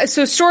Story-wise.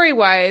 so.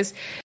 Story-wise,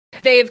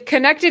 they've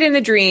connected in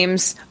the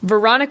dreams.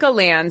 Veronica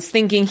lands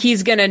thinking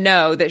he's going to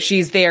know that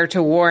she's there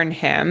to warn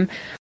him.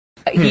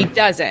 He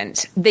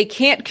doesn't. They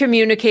can't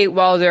communicate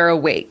while they're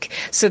awake.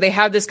 So they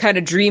have this kind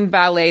of dream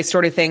ballet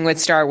sort of thing with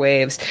Star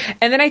Waves.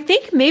 And then I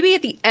think maybe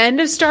at the end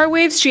of Star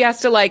Waves, she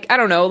has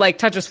to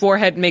touch his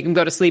forehead and make him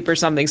go to sleep or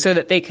something so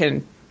that they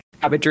can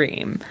have a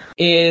dream.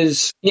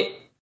 Yes.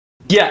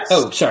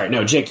 Oh, sorry.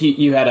 No, Jake,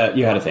 you had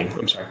a thing.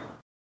 I'm sorry.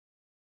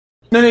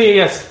 No,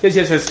 yes.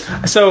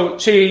 So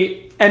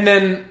and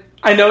then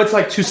I know it's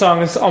like 2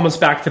 songs almost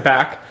back to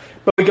back,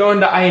 but we go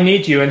into I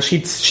Need You, and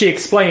she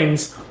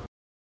explains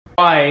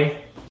why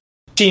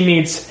she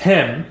needs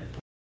him.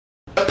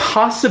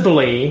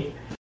 Possibly,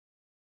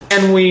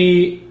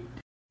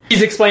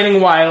 she's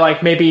explaining why,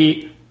 like,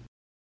 maybe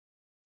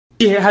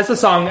she has a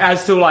song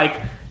as to, like,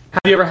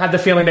 have you ever had the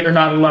feeling that you're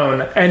not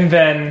alone? And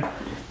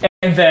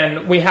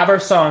then we have our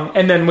song,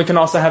 and then we can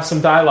also have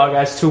some dialogue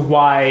as to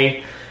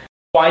why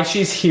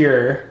she's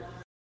here,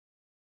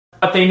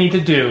 what they need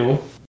to do.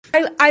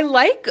 I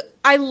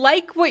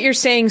like what you're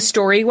saying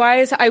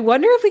story-wise. I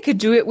wonder if we could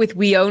do it with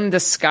We Own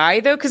the Sky,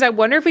 though, because I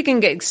wonder if we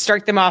can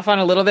start them off on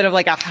a little bit of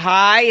like a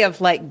high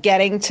of like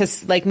getting to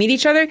like meet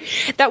each other.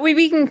 That way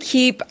we can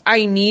keep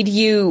I Need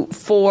You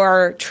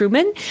for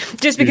Truman,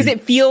 just because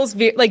it feels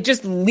like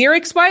just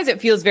lyrics-wise,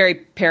 it feels very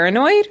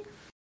paranoid.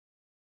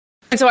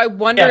 And so I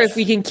wonder if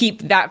we can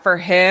keep that for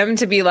him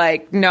to be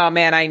like, no,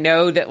 man, I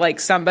know that like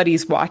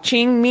somebody's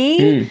watching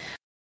me.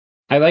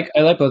 I like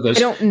both those.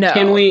 I don't know.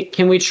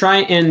 Can we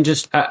try and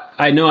just?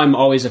 I know I'm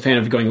always a fan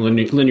of going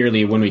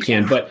linearly when we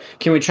can, but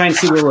can we try and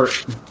see where we're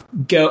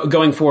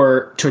going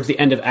for towards the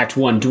end of Act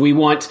 1? Do we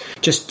want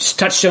just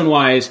touchstone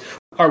wise?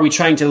 Are we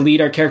trying to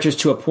lead our characters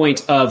to a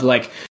point of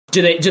like,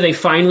 do they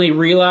finally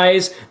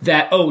realize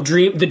that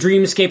the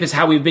dreamscape is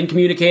how we've been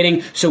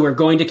communicating, so we're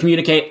going to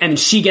communicate, and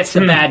she gets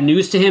the bad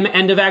news to him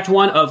end of Act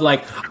 1 of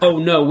like, oh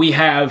no, we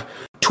have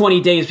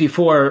 20 days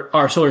before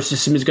our solar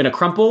system is going to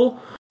crumple.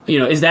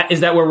 Is that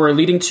where we're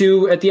leading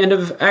to at the end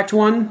of Act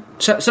 1?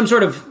 Some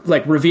sort of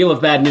like reveal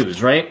of bad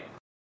news, right?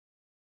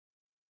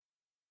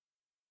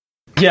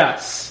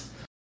 Yes.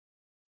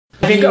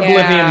 I think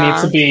Oblivion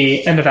needs to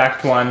be end of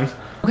Act 1.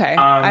 Okay,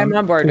 I'm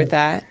on board with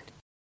that.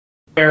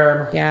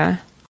 Where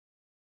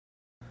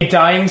a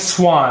dying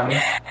swan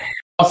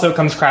also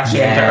comes crashing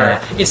into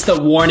Earth. It's the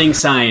warning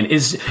sign.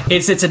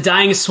 It's a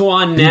dying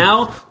swan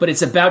now, but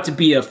it's about to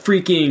be a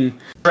freaking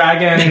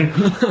dragon.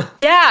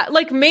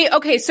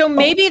 So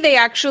maybe they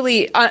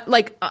actually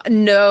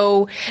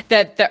know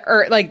that the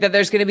Earth, that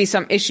there's going to be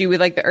some issue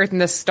with like the Earth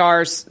and the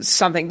stars,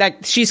 something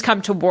that she's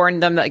come to warn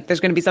them that like there's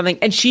going to be something,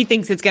 and she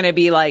thinks it's going to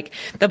be like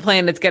the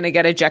planet's going to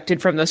get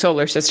ejected from the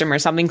solar system or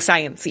something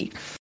science-y.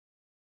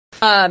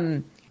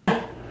 And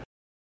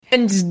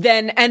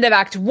then end of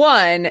Act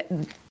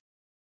 1,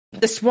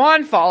 the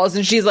swan falls,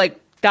 and she's like,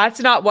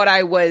 that's not what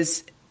I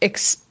was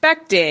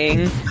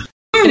expecting.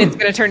 And it's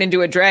going to turn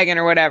into a dragon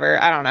or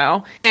whatever. I don't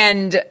know.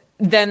 And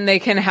then they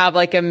can have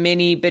like a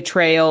mini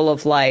betrayal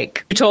of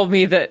like, you told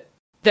me that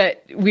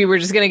we were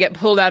just going to get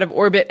pulled out of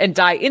orbit and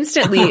die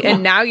instantly.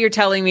 And now you're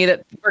telling me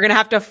that we're going to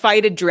have to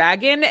fight a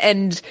dragon.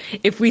 And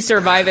if we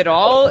survive at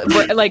all,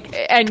 we're going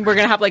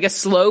to have like a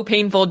slow,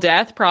 painful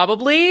death,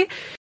 probably.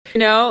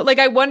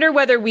 I wonder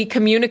whether we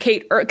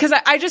communicate, because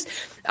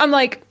I'm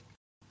like,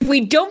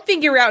 we don't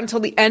figure out until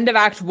the end of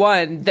Act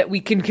 1 that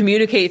we can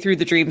communicate through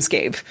the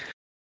dreamscape.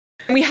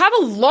 And we have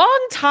a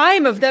long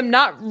time of them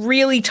not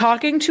really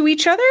talking to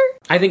each other.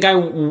 I think I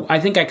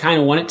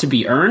kind of want it to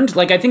be earned.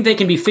 Like, I think they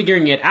can be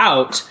figuring it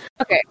out.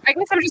 Okay, I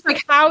guess I'm just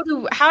like, how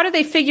do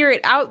they figure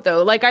it out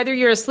though? Like, either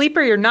you're asleep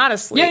or you're not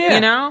asleep.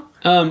 Yeah.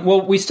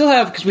 Well, we still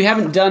have, because we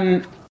haven't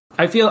done.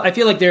 I feel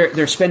like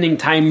they're spending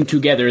time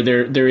together.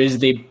 There is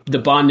the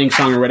bonding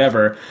song or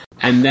whatever,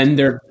 and then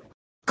they're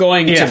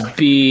going to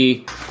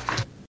be.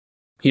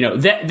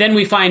 Then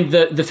we find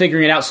the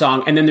figuring it out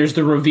song, and then there's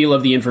the reveal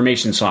of the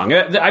information song.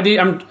 There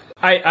can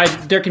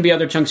be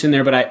other chunks in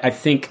there, but I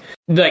think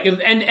like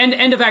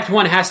end of Act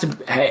 1 has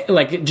to,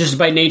 like, just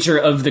by nature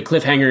of the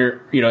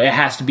cliffhanger, it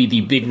has to be the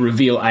big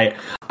reveal. I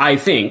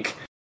think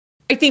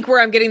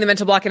where I'm getting the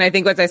mental block, and I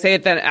think once I say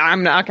it, then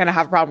I'm not going to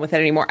have a problem with it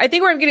anymore. I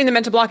think where I'm getting the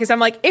mental block is I'm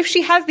like, if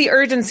she has the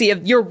urgency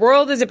of your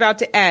world is about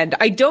to end,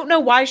 I don't know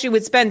why she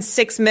would spend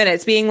 6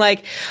 minutes being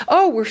like,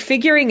 oh, we're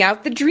figuring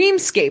out the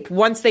dreamscape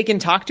once they can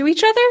talk to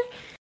each other.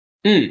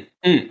 I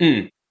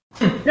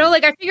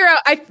figure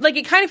out,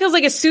 it kind of feels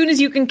like as soon as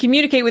you can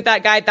communicate with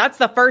that guy, that's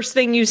the first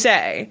thing you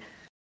say.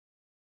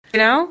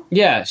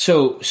 Yeah.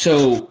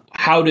 So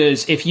how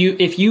does, if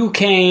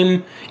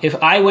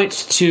I went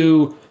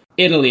to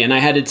Italy and I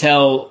had to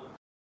tell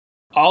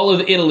all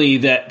of Italy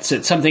that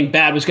something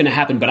bad was going to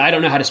happen, but I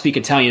don't know how to speak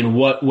Italian,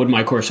 what would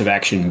my course of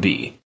action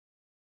be?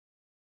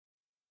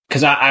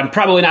 Because I'm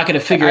probably not going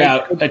to figure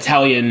out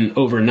Italian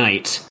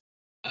overnight.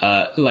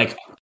 Right.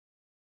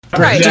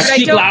 Just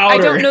speak louder. I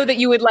don't know that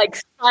you would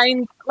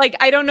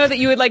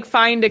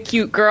find a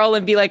cute girl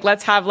and be like,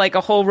 let's have like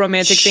a whole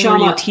romantic thing where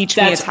you teach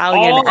me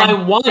Italian. All I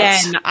want.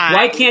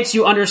 Why can't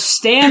you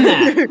understand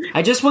that?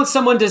 I just want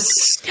someone to.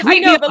 I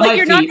know, but like,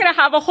 you're not going to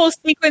have a whole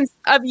sequence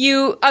of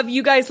you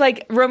guys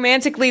like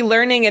romantically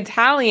learning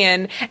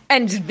Italian,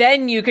 and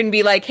then you can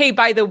be like, hey,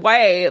 by the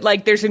way,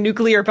 like there's a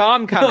nuclear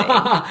bomb coming.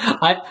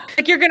 Like,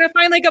 you're going to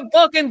find like a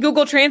book and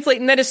Google Translate,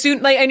 and then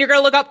and you're going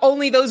to look up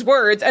only those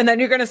words, and then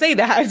you're going to say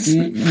that.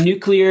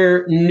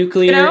 Nuclear.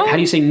 How do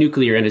you say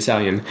nuclear in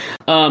Italian?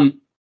 Okay,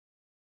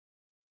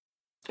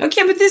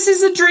 but this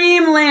is a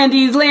dream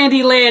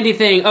landy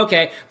thing.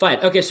 Okay, fine.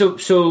 Okay, so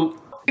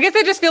I guess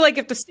I just feel like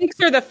if the stakes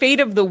are the fate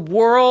of the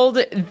world,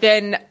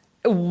 then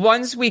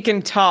once we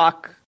can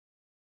talk,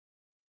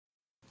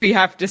 we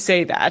have to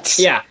say that.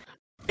 Yeah.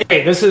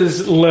 Hey, this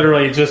is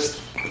literally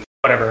just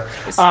whatever.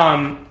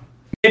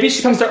 Maybe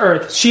she comes to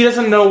Earth. She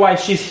doesn't know why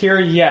she's here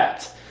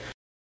yet.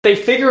 They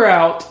figure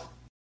out,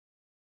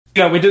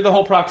 we did the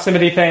whole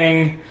proximity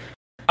thing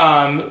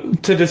to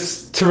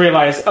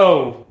realize,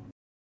 oh,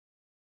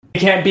 we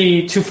can't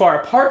be too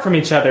far apart from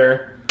each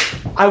other.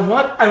 I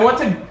want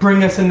to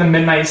bring us into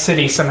Midnight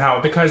City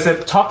somehow, because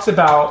it talks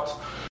about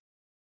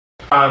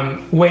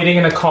waiting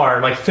in a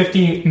car like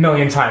 50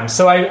 million times.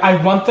 So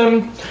I want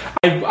them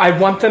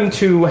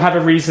to have a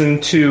reason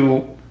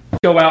to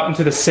go out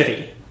into the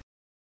city.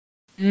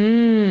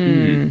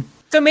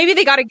 So maybe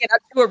they got to get up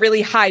to a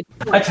really high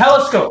point. A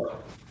telescope.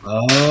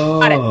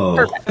 Oh. Got it.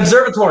 Perfect.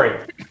 Observatory.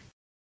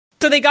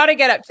 So they got to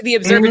get up to the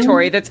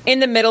observatory that's in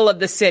the middle of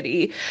the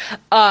city.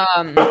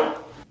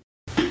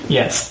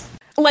 Yes.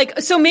 Like,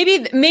 so maybe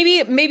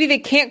they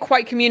can't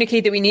quite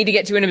communicate that we need to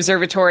get to an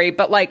observatory,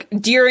 but like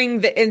during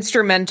the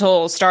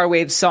instrumental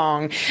Starwave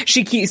song,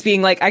 she keeps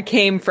being like, I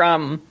came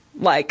from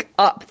like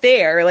up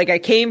there, like I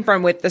came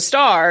from with the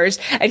stars.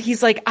 And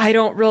he's like, I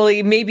don't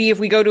really, maybe if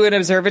we go to an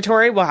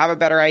observatory, we'll have a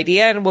better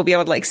idea and we'll be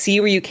able to like see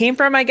where you came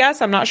from, I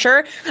guess. I'm not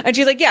sure. And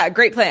she's like, yeah,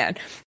 great plan.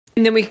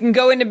 And then we can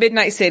go into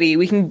Midnight City.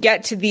 We can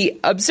get to the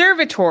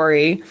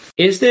observatory.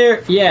 Is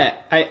there?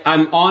 Yeah,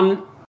 I'm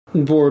on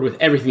board with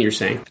everything you're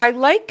saying. I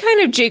like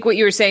kind of, Jake, what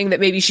you were saying,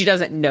 that maybe she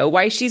doesn't know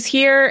why she's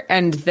here,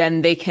 and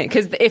then they can,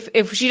 because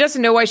if she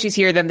doesn't know why she's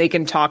here, then they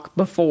can talk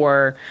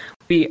before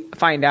we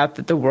find out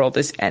that the world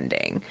is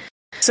ending.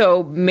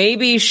 So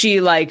maybe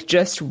she like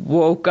just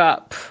woke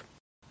up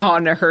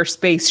on her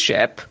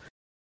spaceship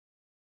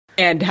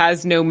and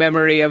has no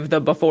memory of the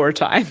before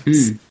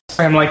times.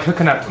 I'm like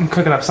cooking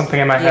up something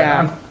in my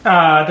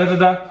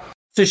head.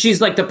 So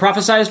she's like the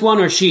prophesized one,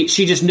 or she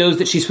just knows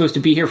that she's supposed to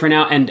be here for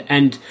now, and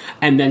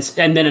then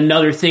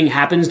another thing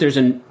happens. There's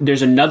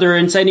another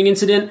inciting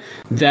incident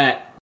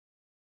that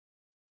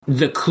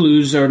the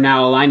clues are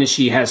now aligned, and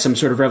she has some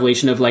sort of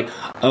revelation of like,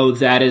 oh,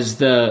 that is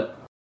the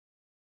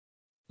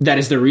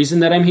reason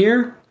that I'm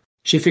here.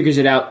 She figures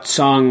it out,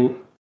 song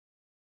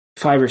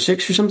 5 or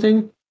 6 or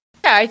something.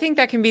 Yeah, I think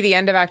that can be the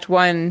end of Act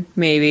 1,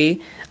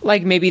 maybe.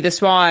 Like, maybe the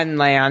swan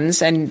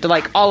lands, and,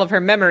 like, all of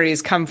her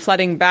memories come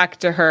flooding back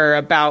to her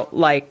about,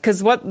 like...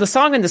 Because what the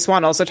song in the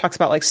swan also talks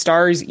about, like,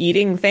 stars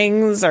eating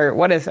things, or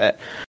what is it?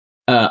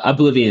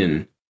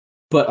 Oblivion.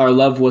 But our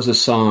love was a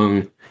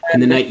song. In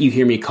the night you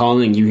hear me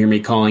calling,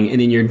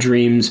 and in your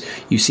dreams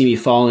you see me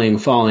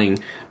falling.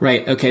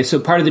 Right, okay, so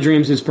part of the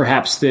dreams is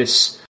perhaps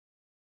this...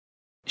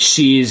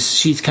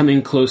 She's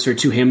coming closer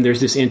to him.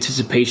 There's this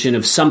anticipation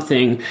of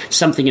something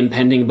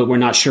impending, but we're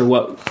not sure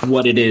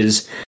what it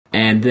is.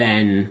 And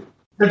then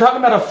they're talking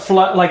about a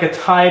flood, like a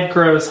tide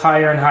grows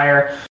higher and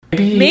higher.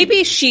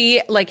 Maybe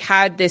she like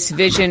had this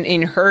vision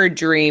in her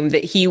dream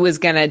that he was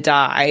gonna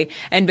die,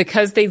 and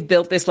because they've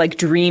built this like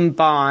dream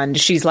bond,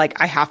 she's like,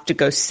 I have to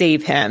go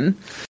save him.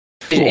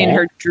 In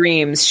her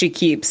dreams, she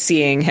keeps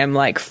seeing him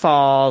like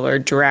fall or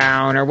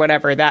drown or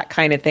whatever that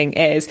kind of thing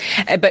is.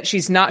 But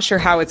she's not sure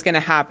how it's going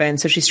to happen.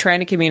 So she's trying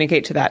to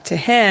communicate to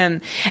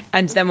him.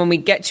 And then when we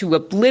get to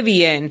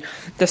Oblivion,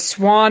 the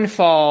swan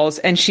falls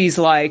and she's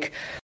like,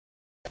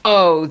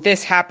 oh,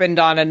 this happened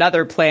on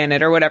another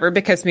planet or whatever,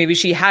 because maybe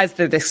she has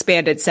this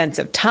expanded sense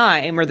of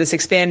time or this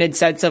expanded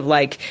sense of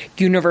like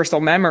universal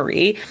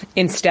memory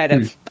instead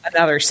of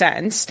another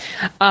sense.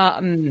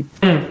 And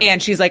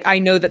she's like, I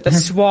know that the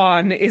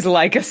swan is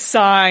like a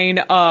sign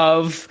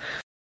of,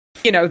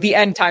 you know, the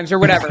end times or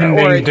whatever,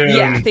 or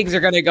yeah, things are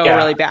going to go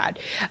really bad.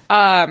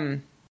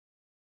 And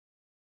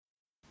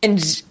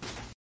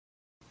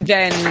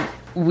then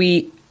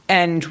we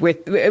can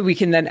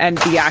then end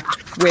the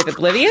act with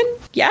Oblivion.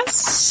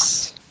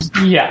 Yes.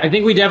 Yeah, I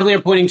think we definitely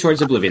are pointing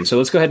towards Oblivion. So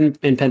let's go ahead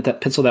and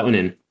pencil that one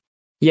in.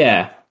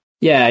 Yeah.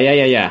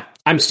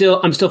 I'm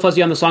still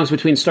fuzzy on the songs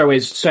between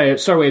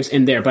Starwaves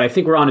in there, but I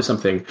think we're onto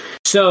something.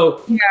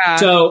 So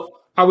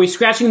are we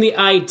scratching the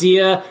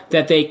idea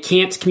that they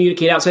can't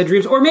communicate outside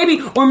dreams, or maybe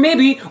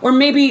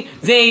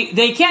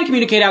they can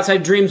communicate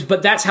outside dreams,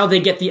 but that's how they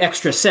get the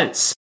extra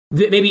sense.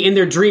 Maybe in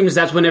their dreams,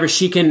 that's whenever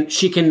she can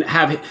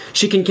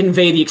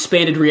convey the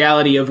expanded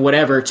reality of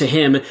whatever to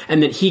him,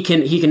 and that he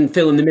can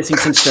fill in the missing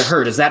sense to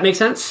her. Does that make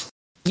sense?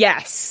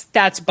 Yes,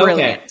 that's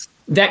brilliant. Okay.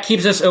 That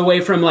keeps us away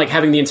from like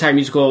having the entire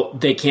musical.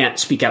 They can't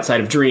speak outside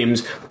of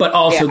dreams, but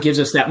also gives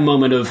us that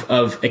moment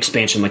of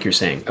expansion, like you're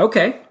saying.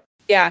 Okay.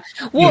 Yeah.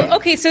 Well,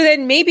 okay, so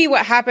then maybe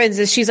what happens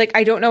is she's like,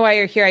 I don't know why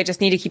you're here. I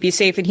just need to keep you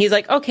safe. And he's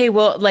like, okay,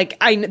 well, like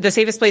the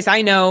safest place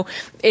I know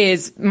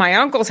is my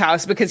uncle's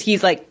house, because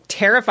he's like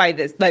terrified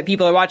that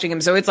people are watching him.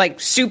 So it's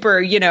like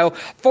super, you know,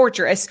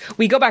 fortress.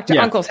 We go back to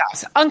Uncle's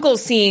house. Uncle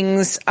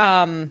sings,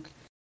 oh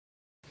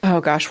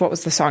gosh, what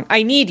was the song?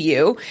 I Need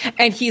You.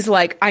 And he's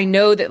like, I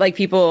know that like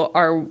people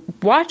are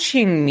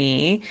watching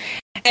me,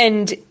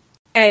 and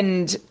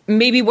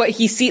maybe what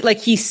he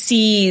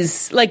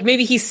sees, like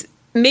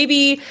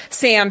maybe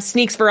Sam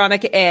sneaks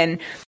Veronica in.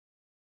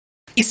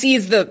 He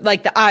sees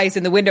the eyes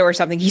in the window or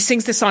something. He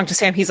sings this song to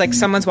Sam. He's like,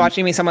 someone's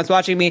watching me.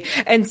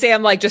 And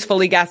Sam like just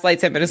fully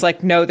gaslights him and is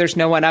like, no, there's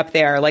no one up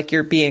there. Like,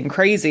 you're being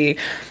crazy.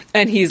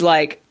 And he's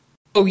like,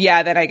 oh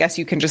yeah, then I guess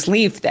you can just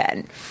leave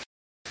then.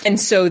 And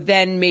so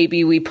then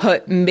maybe we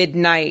put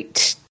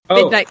Midnight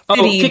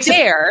City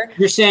there.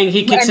 You're saying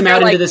he kicks him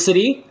out into the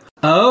city?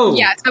 Oh.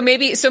 Yeah, so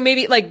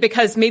maybe like,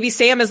 because maybe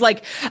Sam is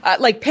like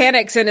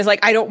panics and is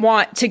like, I don't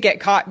want to get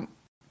caught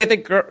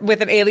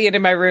with an alien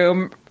in my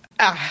room.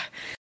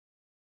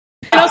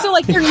 And also,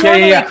 like, they're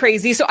normally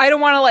crazy, so I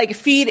don't want to like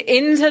feed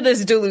into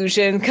this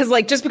delusion, because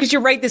like, just because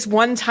you're right this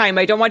one time,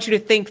 I don't want you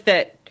to think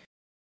that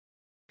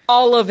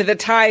all of the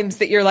times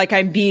that you're like,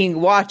 I'm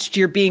being watched,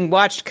 you're being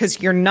watched,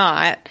 because you're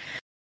not.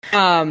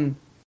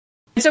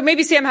 So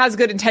maybe Sam has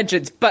good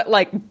intentions, but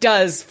like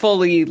does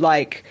fully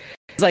like,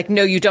 he's like,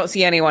 no, you don't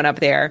see anyone up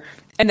there.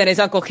 And then his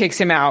uncle kicks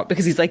him out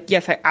because he's like,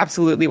 yes, I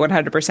absolutely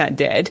 100%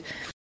 did.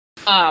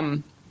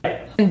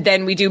 And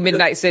then we do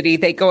Midnight City.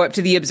 They go up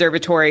to the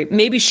observatory.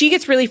 Maybe she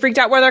gets really freaked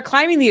out while they're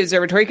climbing the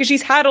observatory because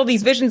she's had all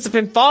these visions of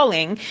him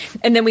falling.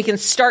 And then we can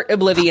start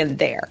Oblivion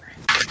there.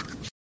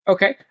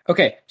 Okay.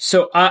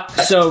 So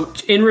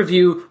in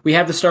review, we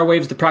have the star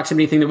waves, the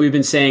proximity thing that we've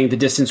been saying, the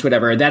distance,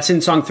 whatever. That's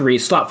in song 3.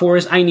 Slot 4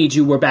 is I Need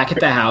You. We're back at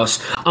the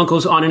house.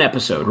 Uncle's on an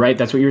episode, right?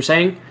 That's what you were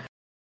saying?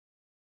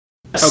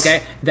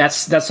 Okay,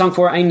 that's song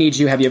 4. I Need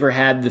You. Have you ever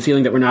had the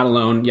feeling that we're not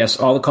alone? Yes,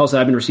 all the calls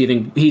that I've been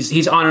receiving.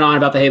 He's on and on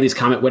about the Halley's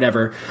Comet,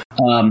 whatever.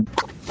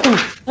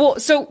 Well,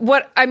 so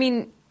what? I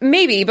mean,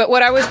 maybe, but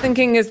what I was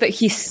thinking is that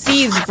he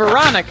sees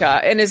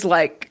Veronica and is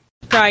like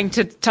trying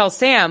to tell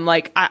Sam,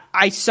 like,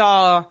 I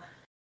saw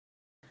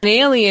an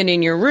alien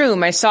in your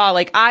room. I saw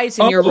like eyes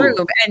in your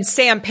room, and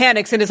Sam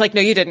panics and is like,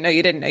 "No, you didn't. No,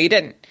 you didn't. No, you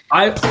didn't."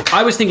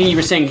 I was thinking you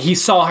were saying he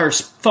saw her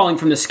falling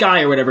from the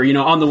sky or whatever,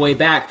 on the way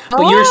back.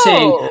 But you're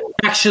saying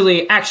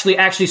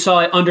actually saw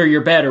it under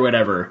your bed or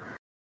whatever.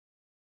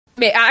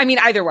 I mean,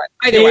 either one,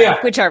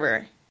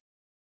 whichever.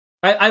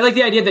 I like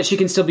the idea that she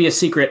can still be a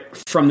secret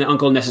from the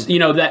uncle. It's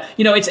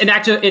an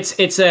act of,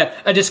 it's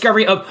a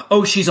discovery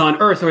of, she's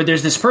on Earth, or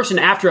there's this person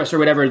after us or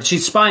whatever.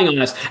 She's spying on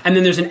us. And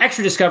then there's an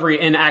extra discovery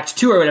in Act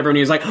 2 or whatever. And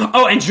he's like,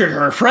 and you're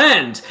her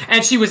friend.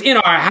 And she was in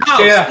our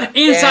house,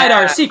 inside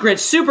our secret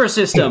super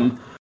system.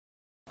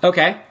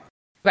 Okay.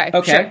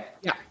 Sure.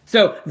 Yeah.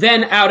 So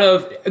then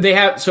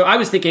so I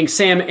was thinking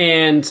Sam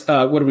and,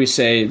 what did we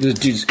say? The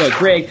dudes,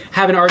 Greg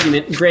have an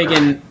argument. Greg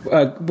and,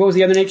 what was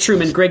the other name?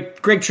 Truman.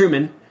 Greg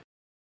Truman.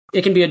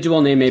 It can be a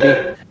dual name, maybe.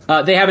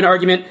 They have an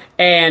argument,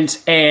 and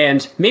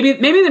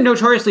maybe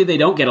notoriously they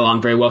don't get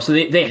along very well, so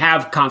they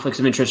have conflicts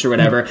of interest or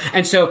whatever.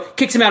 And so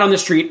kicks him out on the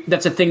street.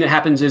 That's a thing that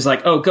happens. Is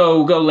like,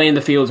 go lay in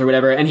the fields or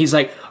whatever. And he's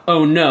like,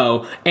 oh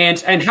no.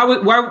 And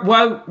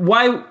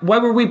why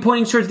were we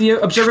pointing towards the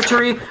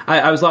observatory?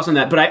 I was lost on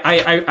that, but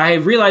I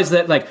realized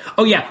that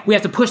we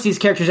have to push these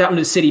characters out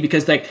into the city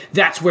because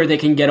that's where they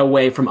can get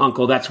away from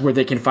Uncle. That's where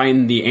they can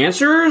find the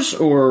answers,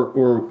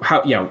 or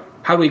how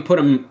do we put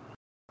them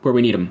where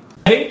we need them?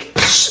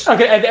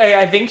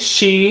 I think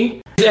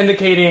she is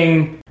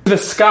indicating the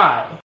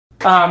sky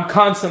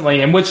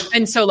constantly,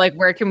 and so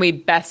where can we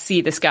best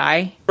see the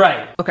sky?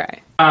 Right.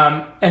 Okay.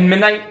 And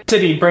Midnight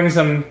City brings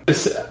them.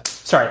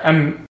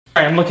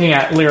 I'm looking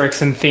at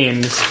lyrics and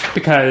themes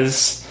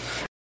because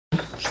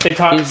they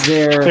talk.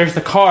 There's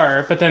the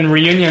car, but then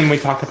Reunion we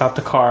talked about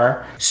the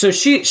car. So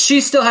she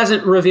still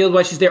hasn't revealed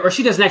why she's there, or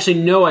she doesn't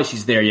actually know why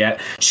she's there yet.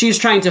 She's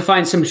trying to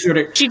find some sort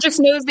of. She just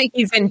knows that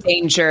he's in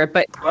danger,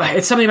 but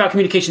it's something about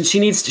communication. She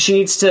needs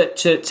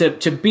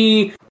to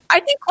be. I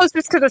think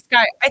closest to the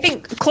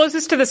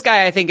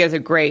sky. I think is a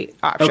great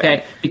option.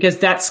 Okay, because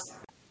that's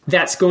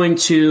going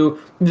to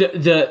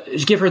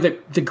give her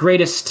the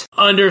greatest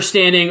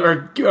understanding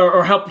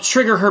or help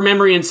trigger her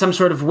memory in some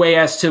sort of way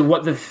as to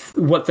what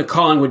the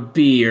calling would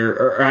be.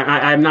 Or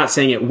I'm not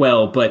saying it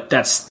well, but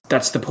that's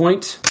the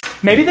point.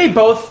 Maybe they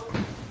both,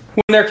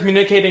 when they're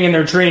communicating in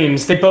their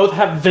dreams, they both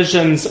have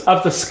visions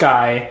of the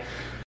sky,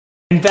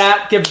 and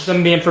that gives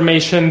them the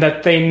information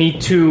that they need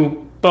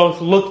to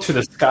both look to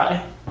the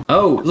sky.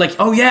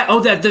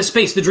 The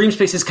space, the dream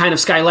space is kind of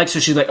sky-like, so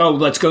she's like,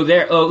 let's go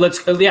there.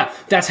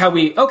 That's how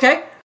we,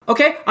 okay,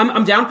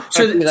 I'm down.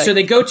 So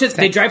they go to,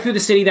 they drive through the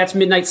city, that's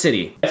Midnight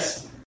City.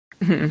 Yes.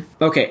 Mm-hmm.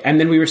 Okay, and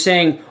then we were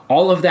saying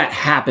all of that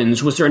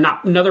happens. Was there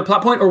another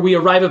plot point, or we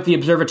arrive at the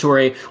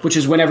observatory, which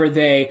is whenever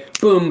they,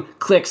 boom,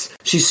 clicks,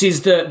 she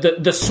sees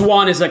the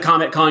swan is a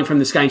comet calling from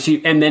the sky,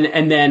 and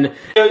then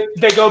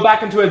they go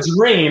back into a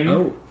dream.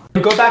 Oh.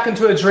 Go back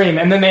into a dream,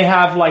 and then they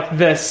have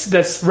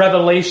this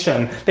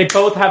revelation. They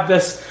both have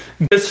this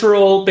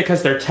visceral,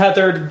 because they're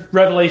tethered,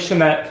 revelation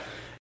that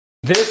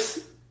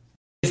this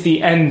is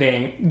the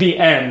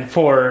end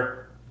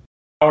for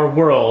our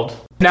world.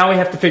 Now we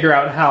have to figure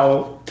out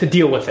how to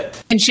deal with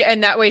it.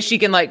 And that way she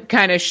can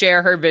kind of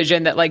share her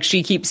vision that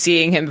she keeps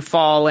seeing him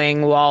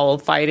falling while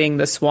fighting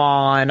the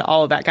swan,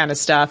 all of that kind of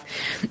stuff.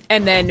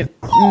 And then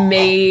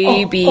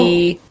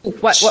maybe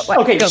what?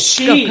 Okay, go.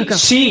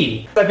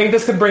 She. I think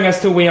this could bring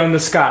us to We Own the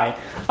Sky.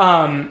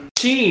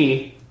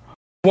 She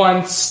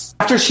wants,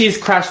 after she's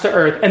crashed to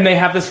Earth and they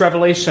have this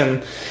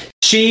revelation,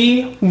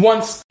 they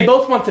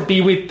both want to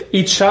be with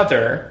each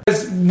other.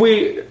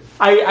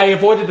 I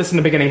avoided this in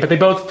the beginning, but they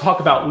both talk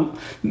about,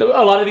 a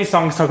lot of these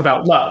songs talk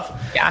about love.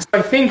 Yeah. So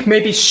I think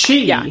maybe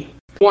she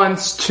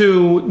wants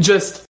to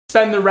just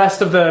spend the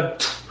rest of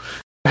the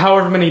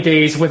however many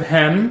days with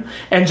him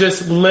and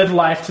just live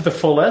life to the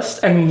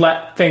fullest and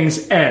let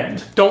things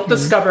end. Don't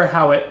discover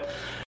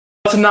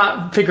let's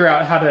not figure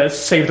out how to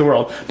save the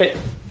world. But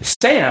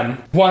Sam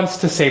wants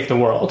to save the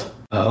world.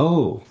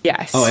 Oh.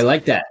 Yes. Oh, I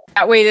like that.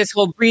 That way this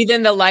will breathe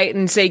in the light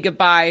and say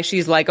goodbye.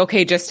 She's like,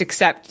 okay, just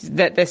accept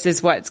that this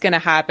is what's going to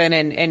happen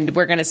and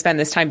we're going to spend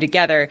this time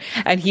together.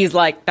 And he's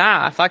like,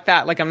 nah, fuck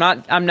that.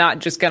 I'm not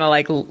just going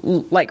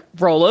to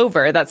roll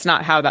over. That's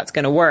not how that's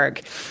going to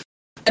work.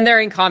 And they're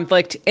in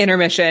conflict.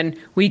 Intermission.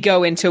 We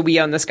go into We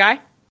Own the Sky.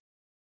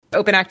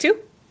 Open Act 2.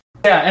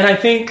 Yeah, and I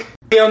think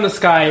We Own the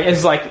Sky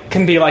is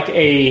can be almost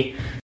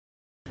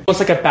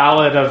like a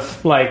ballad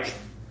of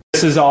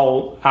This Is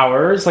All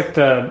Ours, like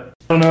I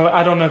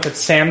don't know if it's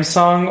Sam's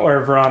song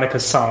or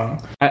Veronica's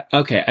song.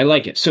 Okay, I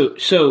like it. So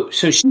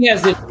she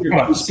has this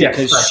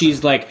because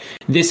she's like,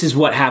 this is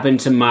what happened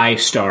to my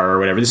star or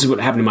whatever. This is what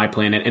happened to my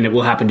planet, and it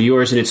will happen to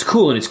yours, and it's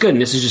cool and it's good,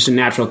 and this is just a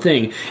natural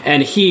thing.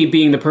 And he,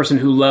 being the person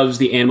who loves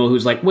the animal,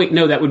 who's like, wait,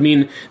 no, that would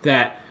mean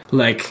that,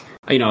 like,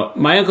 you know,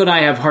 my uncle and I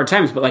have hard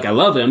times, but like, I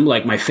love him.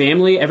 Like, my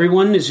family,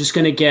 everyone is just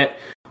going to get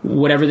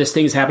whatever this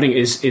thing's happening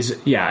is.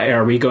 Yeah.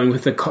 Are we going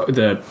with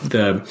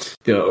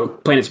the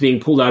planets being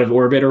pulled out of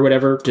orbit or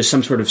whatever? Just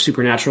some sort of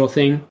supernatural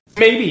thing?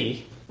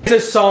 Maybe it's a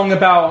song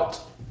about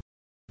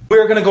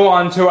we're going to go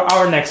on to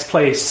our next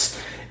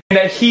place, and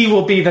that he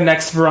will be the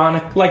next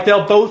Veronica. Like,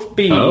 they'll both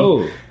be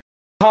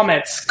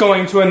comets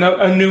going to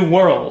a new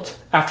world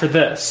after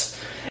this.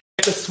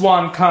 If the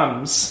swan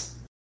comes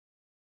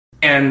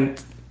and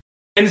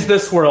ends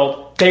this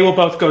world, they will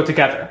both go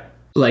together.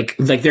 Like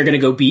they're going to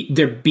go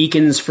they're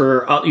beacons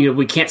for,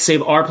 we can't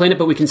save our planet,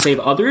 but we can save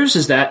others?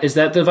 Is that the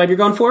vibe you're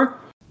going for?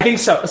 I think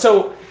so.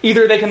 So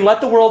either they can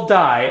let the world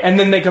die, and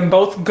then they can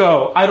both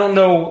go. I don't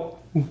know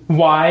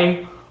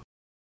why,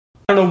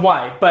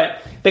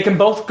 but they can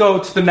both go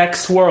to the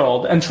next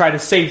world and try to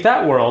save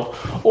that world.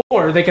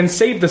 Or they can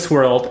save this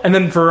world, and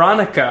then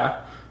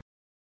Veronica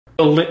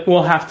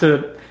will have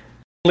to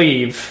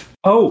leave.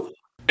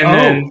 And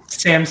then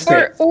Sam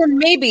stays. Or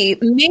maybe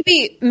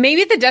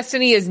the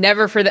destiny is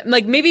never for them.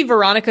 Like, maybe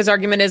Veronica's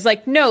argument is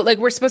like, no, like,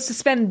 we're supposed to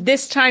spend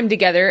this time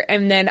together,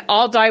 and then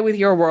I'll die with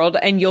your world,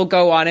 and you'll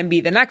go on and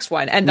be the next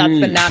one. And that's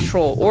the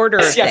natural order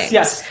of things.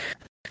 Yes.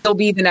 They'll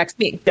be the next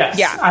me. Yes.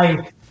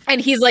 Yeah.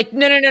 And he's like,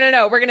 no.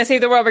 We're going to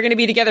save the world. We're going to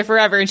be together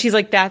forever. And she's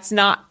like, that's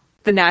not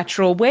the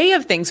natural way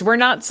of things. We're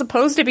not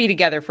supposed to be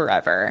together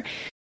forever.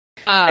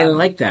 I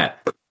like that.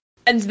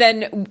 And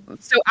then,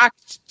 so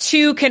Act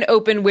 2 can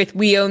open with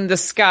We Own the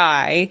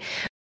Sky,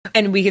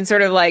 and we can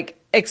sort of, like,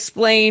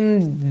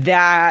 explain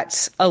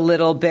that a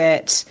little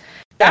bit.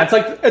 Yeah,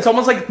 it's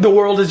almost like the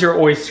world is your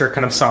oyster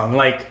kind of song.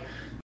 Like,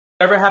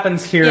 whatever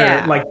happens here,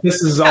 like,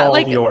 this is all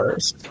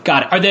yours.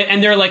 Got it.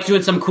 They're, like,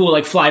 doing some cool,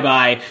 like,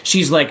 flyby.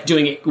 She's, like,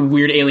 doing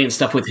weird alien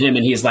stuff with him,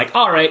 and he's like,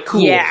 all right,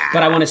 cool. Yeah.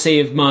 But I want to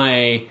save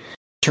my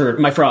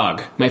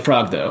frog. My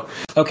frog, though.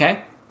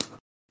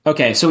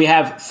 Okay, so we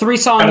have three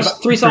songs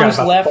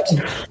left.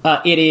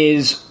 It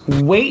is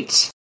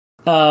Wait,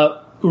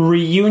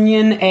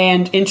 Reunion,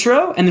 and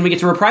Intro, and then we get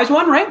to reprise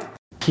one, right?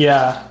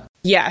 Yeah.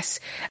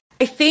 Yes.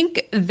 I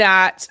think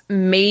that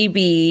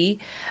maybe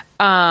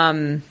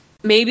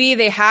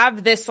they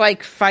have this,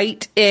 like,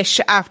 fight-ish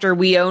after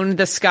We Own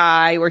the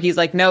Sky, where he's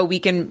like, no, we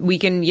can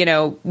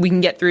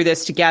get through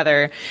this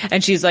together.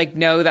 And she's like,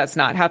 no, that's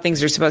not how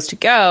things are supposed to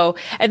go.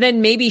 And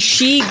then maybe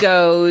she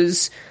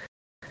goes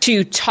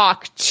to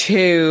talk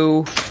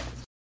to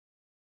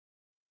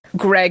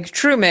Greg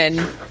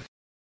Truman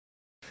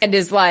and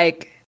is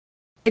like,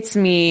 it's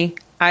me.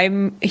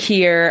 I'm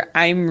here.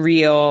 I'm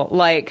real.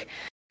 Like,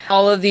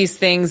 all of these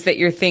things that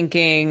you're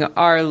thinking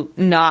are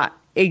not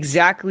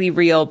exactly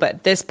real,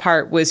 but this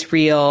part was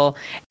real.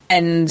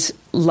 And,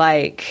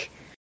 like,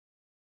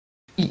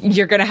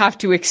 you're going to have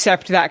to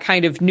accept that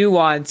kind of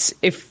nuance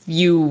if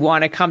you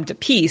want to come to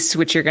peace,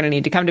 which you're going to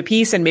need to come to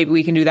peace. And maybe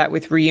we can do that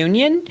with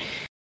Reunion.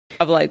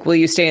 Of, like, will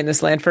you stay in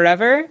this land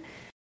forever?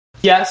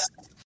 Yes.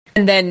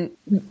 And then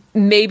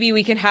maybe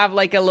we can have,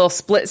 like, a little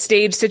split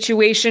stage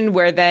situation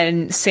where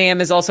then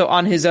Sam is also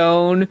on his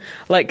own,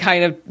 like,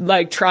 kind of,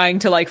 like, trying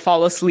to, like,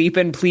 fall asleep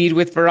and plead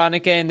with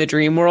Veronica in the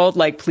dream world,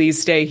 like, please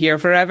stay here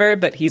forever,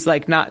 but he's,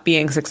 like, not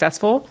being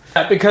successful.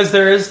 Because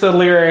there is the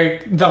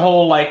lyric, the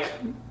whole, like,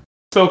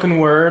 spoken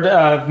word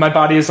of my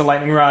body is a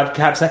lightning rod,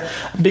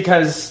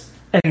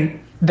 and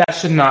that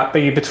should not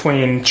be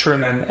between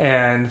Truman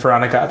and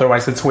Veronica,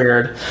 otherwise it's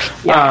weird.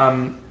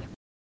 Yeah.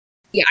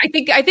 I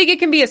think it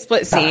can be a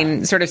split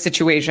scene sort of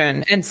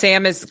situation, and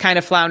Sam is kind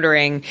of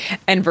floundering,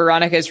 and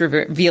Veronica is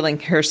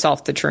revealing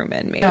herself to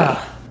Truman, maybe. Yeah.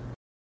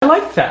 I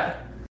like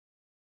that.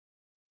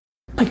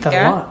 I like that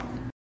a lot.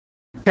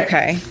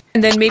 Okay.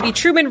 And then maybe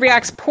Truman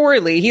reacts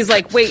poorly. He's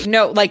like, wait,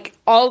 no, like,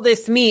 all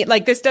this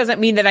this doesn't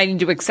mean that I need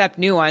to accept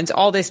nuance.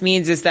 All this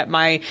means is that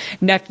my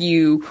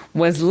nephew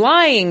was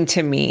lying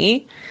to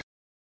me.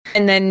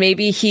 And then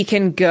maybe he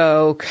can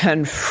go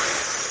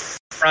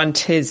confront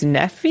his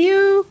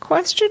nephew? ?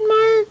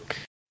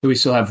 We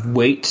still have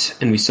Wait,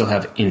 and we still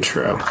have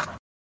Intro.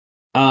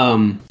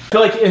 I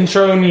feel like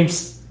Intro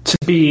needs to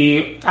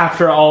be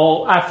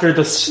after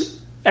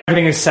this,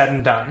 everything is said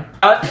and done.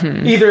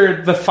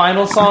 Either the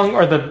final song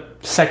or the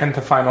second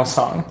to final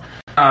song.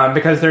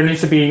 Because there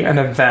needs to be an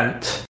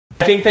event.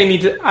 I think they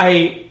need to...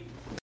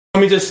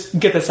 let me just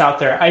get this out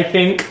there. I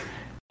think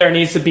there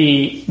needs to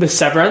be the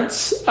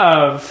severance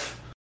of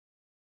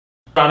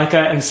Veronica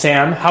and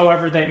Sam,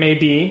 however that may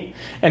be,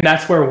 and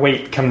that's where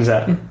Wait comes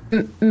in.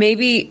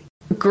 Maybe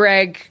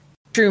Greg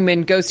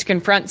Truman goes to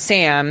confront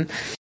Sam,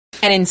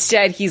 and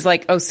instead he's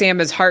like, oh,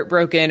 Sam is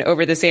heartbroken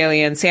over this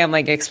alien. Sam,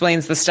 like,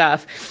 explains the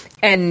stuff,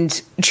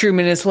 and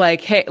Truman is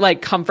like, hey,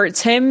 like,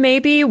 comforts him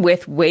maybe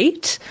with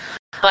Wait.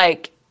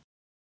 Like,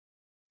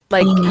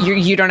 like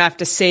you don't have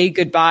to say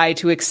goodbye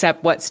to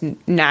accept what's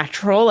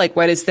natural. Like,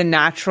 what is the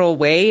natural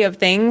way of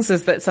things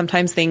is that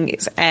sometimes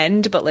things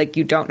end, but like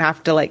you don't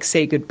have to like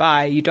say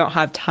goodbye. You don't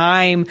have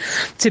time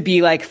to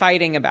be like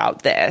fighting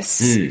about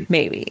this.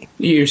 Maybe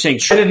you're saying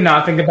I did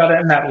not think about it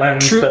in that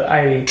lens,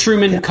 but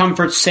Truman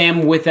comforts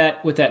Sam with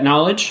that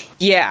knowledge.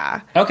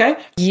 Yeah. Okay.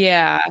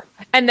 Yeah.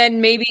 And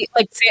then maybe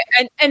like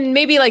and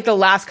maybe like the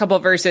last couple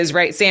of verses,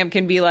 right? Sam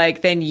can be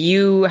like, then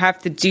you have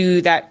to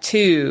do that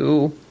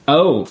too.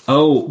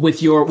 Oh,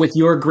 with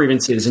your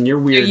grievances and your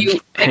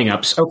weird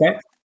hang-ups. Okay.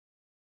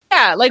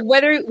 Yeah, like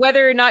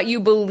whether or not you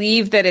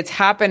believe that it's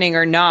happening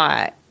or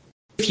not,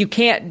 if you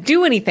can't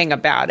do anything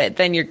about it,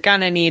 then you're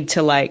gonna need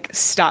to like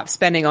stop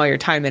spending all your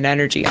time and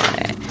energy on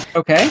it.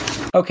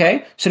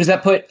 Okay. So does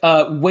that put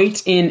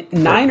weight in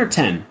 9 or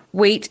 10?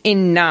 Weight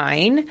in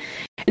 9.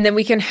 And then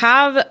we can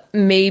have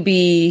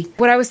maybe,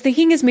 what I was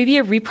thinking is maybe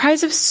a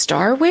reprise of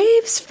Star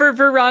Waves for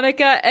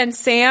Veronica and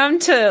Sam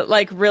to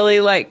like really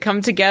like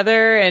come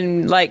together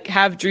and like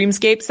have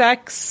dreamscape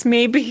sex,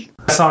 maybe.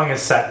 The song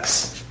is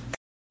sex.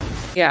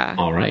 Yeah.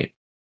 All right.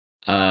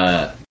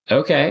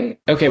 Okay.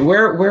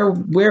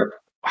 Where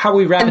how are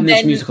we wrapping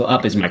this musical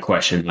up is my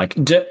question. Like,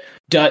 do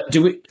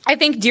we? I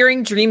think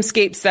during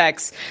dreamscape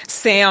sex,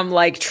 Sam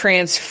like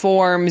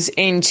transforms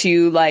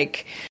into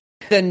like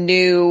the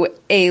new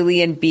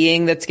alien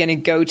being that's going to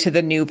go to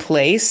the new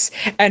place,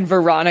 and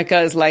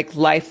Veronica's like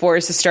life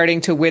force is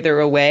starting to wither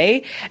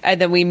away,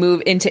 and then we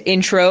move into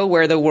intro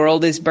where the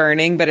world is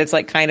burning, but it's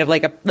like kind of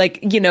like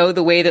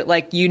the way that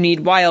like you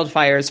need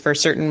wildfires for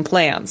certain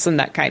plants and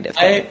that kind of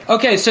thing.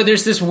 Okay, so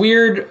there's this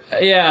weird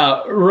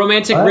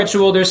romantic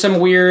ritual. There's some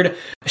weird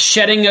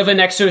shedding of an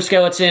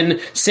exoskeleton.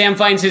 Sam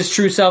finds his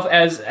true self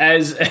as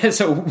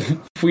a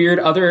weird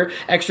other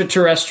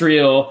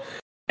extraterrestrial.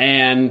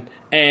 And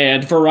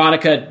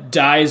Veronica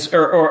dies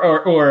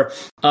or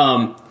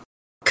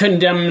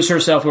condemns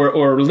herself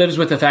or lives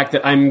with the fact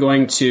that I'm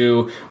going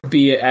to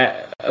be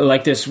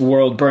like this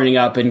world burning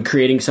up and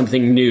creating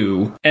something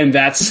new. And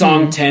that's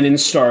song 10 in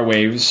Star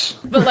Waves.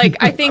 But like,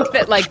 I think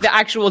that like the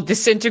actual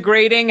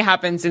disintegrating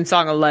happens in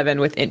song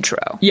 11 with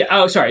intro. Yeah.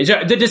 Oh, sorry.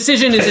 The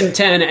decision is in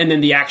 10 and then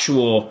the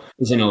actual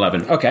is in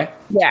 11. Okay.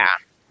 Yeah.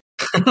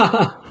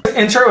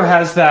 Intro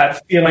has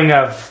that feeling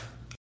of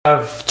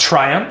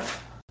triumph.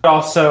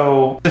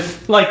 Also,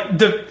 like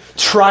the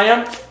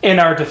triumph in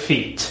our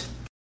defeat.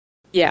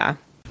 Yeah.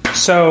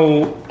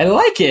 So I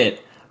like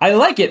it.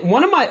 Because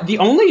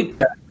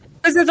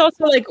it's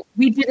also like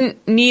we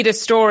didn't need a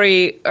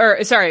story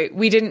and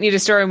we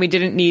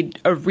didn't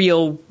need a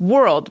real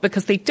world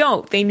because they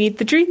don't. They need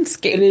the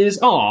dreamscape. It is.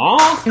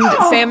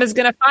 Sam is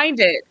gonna find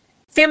it.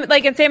 Sam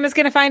is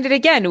going to find it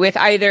again with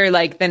either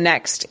like the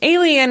next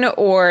alien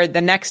or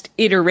the next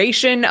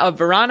iteration of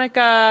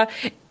Veronica.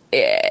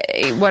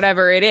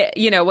 Whatever it is,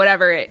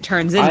 whatever it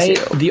turns into.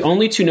 The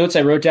only 2 notes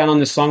I wrote down on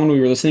this song when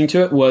we were listening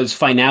to it was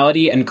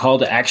finality and call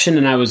to action,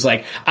 and I was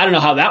like, I don't know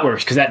how that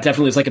works because that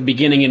definitely is like a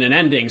beginning and an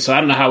ending, so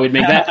I don't know how we'd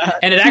make that,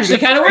 and it actually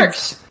kind of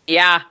works.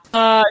 Yeah.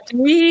 Do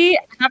we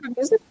have a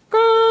musical?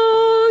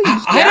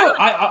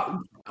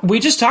 We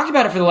just talked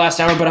about it for the last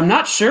hour, but I'm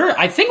not sure.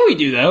 I think we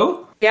do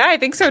though. Yeah, I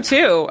think so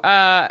too.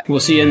 We'll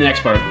see you in the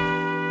next part.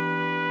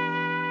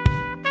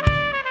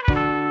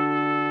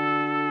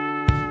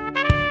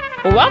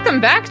 Welcome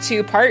back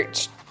to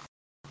part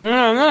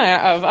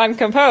of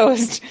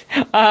Uncomposed.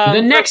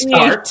 The next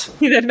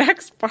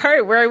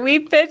part where we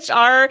pitch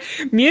our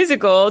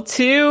musical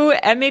to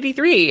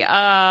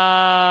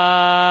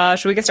M83.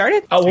 Should we get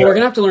started? Oh, well, we're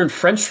going to have to learn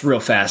French real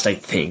fast, I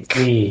think.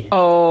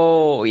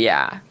 Oh,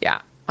 yeah.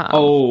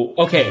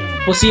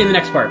 Okay. We'll see you in the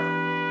next part.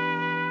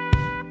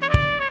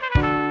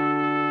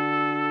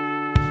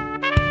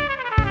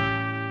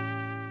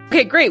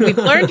 Okay, great. We've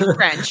learned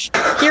French.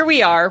 Here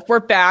we are. We're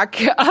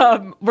back.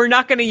 We're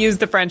not going to use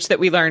the French that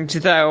we learned,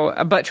 though,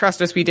 but trust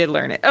us, we did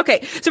learn it.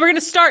 Okay, so we're going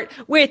to start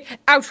with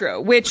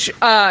outro, which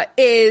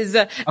is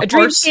a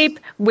dreamscape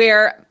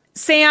where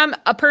Sam,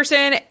 a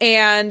person,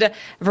 and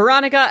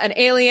Veronica, an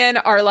alien,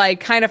 are like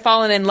kind of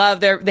falling in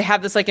love. They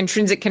have this like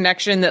intrinsic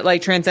connection that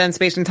like transcends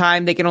space and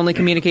time. They can only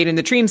communicate in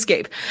the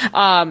dreamscape.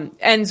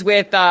 Ends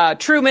with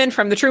Truman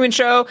from the Truman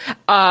Show,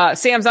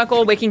 Sam's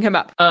uncle waking him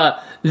up.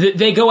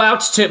 They go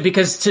out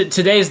because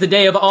today is the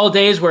day of all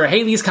days where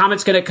Halley's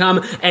Comet's going to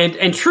come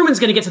and Truman's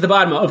going to get to the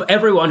bottom of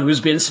everyone who's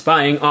been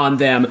spying on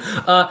them.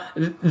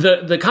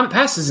 The comet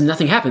passes and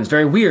nothing happens.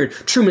 Very weird.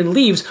 Truman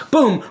leaves.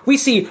 Boom. We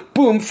see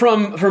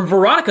from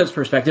Veronica's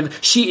perspective.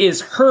 She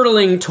is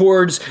hurtling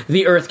towards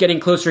the Earth, getting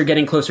closer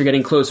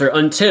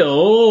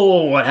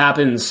until what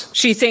happens?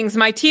 She sings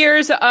 "My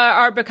Tears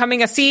Are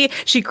Becoming a Sea."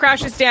 She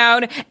crashes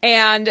down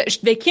and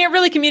they can't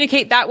really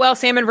communicate that well,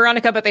 Sam and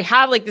Veronica, but they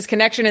have like this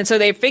connection, and so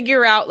they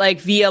figure out like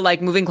via like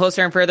moving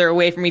closer and further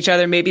away from each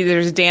other. Maybe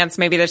there's dance,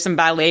 maybe there's some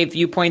ballet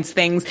viewpoints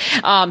things,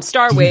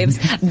 Star Waves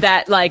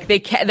that like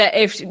that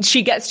if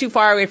she gets too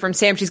far away from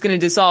Sam, she's going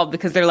to dissolve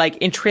because they're like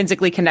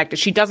intrinsically connected.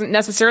 She doesn't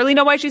necessarily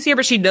know why she's here,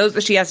 but she knows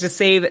that she has to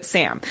save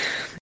Sam.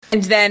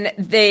 And then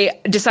they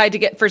decide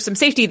to for some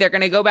safety, they're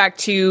going to go back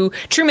to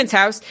Truman's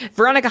house.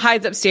 Veronica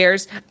hides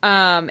upstairs.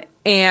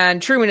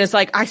 And Truman is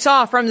like, I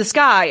saw from the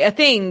sky a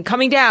thing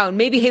coming down,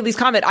 maybe Halley's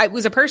Comet. It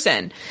was a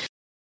person.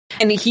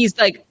 And he's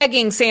like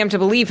begging Sam to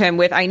believe him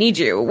with, I need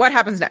you. What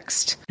happens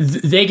next?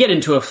 They get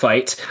into a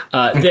fight,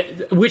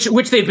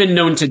 which they've been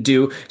known to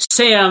do.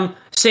 Sam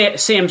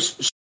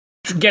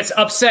gets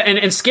upset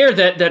and scared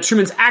that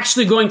Truman's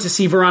actually going to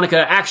see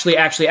Veronica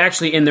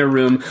actually in their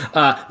room.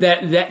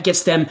 That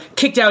gets them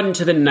kicked out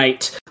into the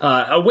night,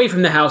 away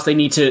from the house. They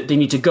need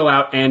to go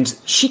out, and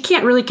she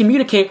can't really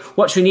communicate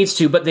what she needs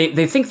to, but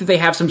they think that they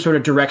have some sort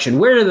of direction.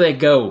 Where do they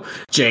go,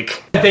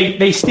 Jake?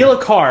 They steal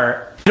a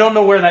car. I don't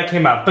know where that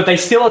came up, but they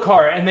steal a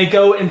car and they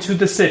go into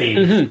the city.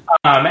 Mm-hmm.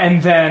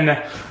 And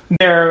then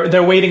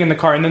they're waiting in the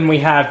car, and then we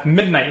have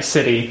Midnight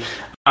City.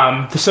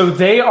 So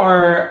they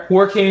are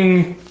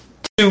working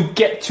to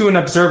get to an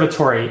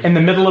observatory in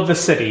the middle of the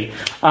city.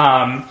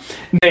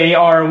 They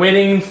are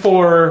waiting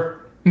for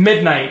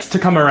midnight to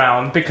come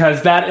around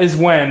because that is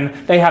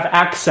when they have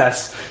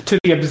access to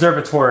the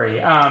observatory.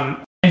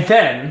 And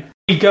then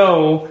we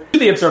go to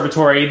the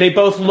observatory. They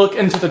both look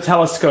into the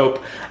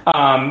telescope,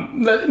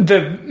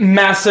 the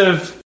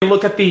massive. They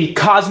look at the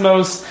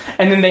cosmos,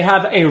 and then they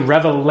have a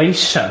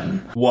revelation.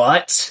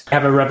 What? They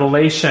have a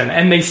revelation,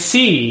 and they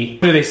see.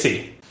 Who do they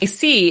see? They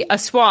see a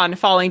swan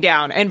falling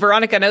down, and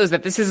Veronica knows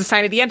that this is a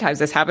sign of the end times.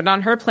 This happened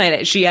on her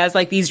planet. She has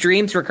like these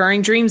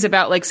recurring dreams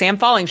about like Sam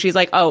falling. She's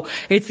like, oh,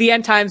 it's the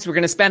end times. We're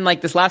going to spend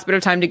like this last bit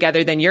of time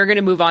together. Then you're going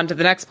to move on to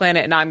the next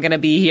planet, and I'm going to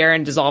be here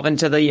and dissolve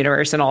into the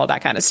universe and all of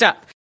that kind of stuff.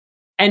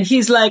 And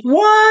he's like,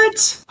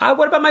 what?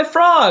 What about my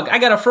frog? I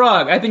got a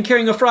frog. I've been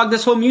carrying a frog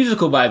this whole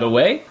musical, by the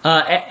way.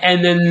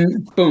 And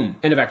then, boom,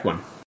 end of Act 1.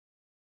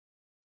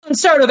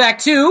 Start of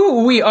Act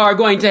 2, we are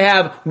going to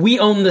have We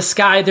Own the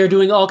Sky. They're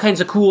doing all kinds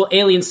of cool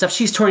alien stuff.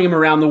 She's touring him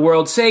around the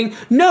world saying,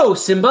 no,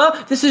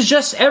 Simba, this is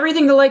just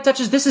everything the light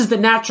touches. This is the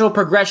natural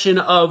progression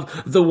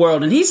of the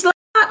world. And he's not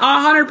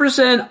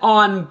 100%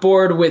 on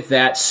board with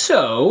that.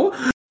 So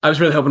I was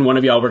really hoping one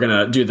of y'all were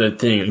going to do the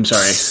thing. I'm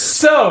sorry.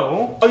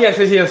 So,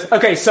 yes.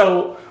 Okay,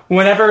 so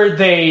whenever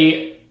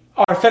they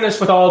are finished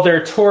with all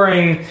their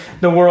touring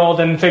the world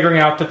and figuring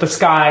out that the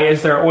sky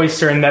is their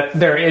oyster and that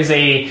there is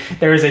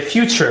a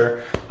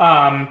future,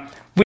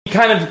 we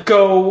kind of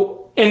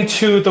go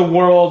into the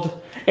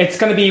world. It's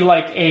going to be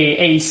like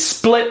a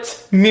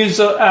split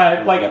music,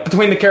 like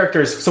between the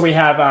characters. So we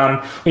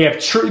have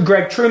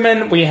Greg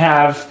Truman, we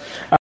have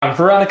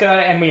Veronica,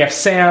 and we have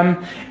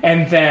Sam,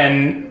 and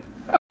then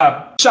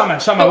Shama,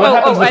 what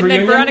happens with and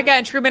reunion? then Veronica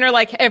and Truman are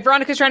like, if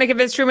Veronica's trying to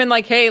convince Truman,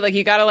 like, hey, like,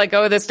 you gotta, like,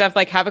 go with this stuff,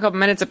 like, have a couple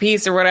minutes of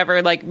peace or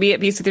whatever, like, be at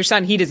peace with your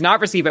son. He does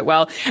not receive it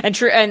well.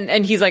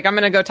 And he's like, I'm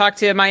gonna go talk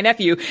to my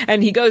nephew.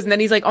 And he goes, and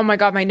then he's like, oh my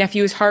god, my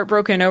nephew is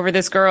heartbroken over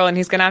this girl, and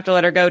he's gonna have to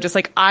let her go, just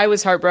like I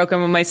was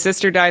heartbroken when my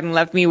sister died and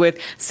left me with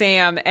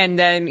Sam. And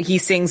then he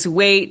sings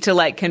Wait to,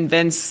 like,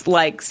 convince,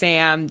 like,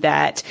 Sam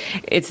that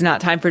it's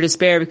not time for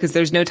despair because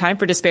there's no time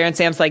for despair. And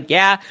Sam's like,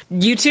 yeah,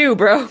 you too,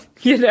 bro.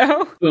 You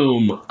know?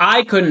 Boom.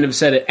 I couldn't have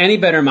said it any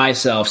better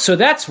myself. So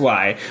that's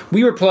why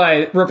we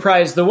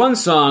reprise the one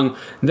song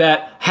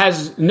that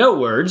has no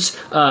words,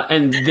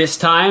 and this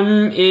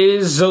time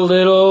is a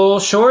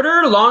little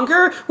shorter,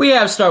 longer. We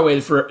have Star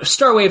Waves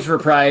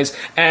reprise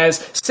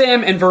as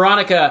Sam and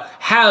Veronica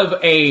have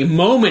a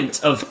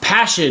moment of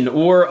passion,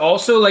 or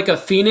also like a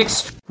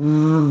phoenix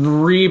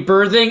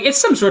rebirthing. It's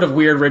some sort of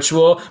weird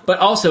ritual, but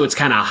also it's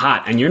kind of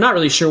hot, and you're not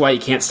really sure why you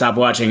can't stop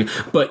watching,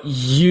 but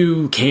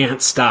you can't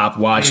stop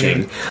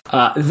watching.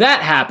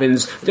 That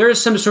happens. There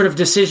is some sort of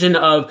decision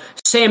of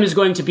Sam is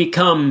going to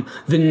become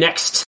the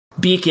next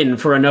beacon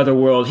for another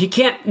world. He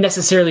can't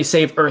necessarily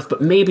save Earth,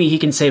 but maybe he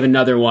can save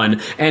another one.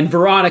 And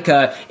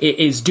Veronica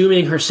is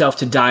dooming herself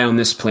to die on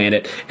this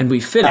planet. And we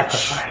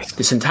finish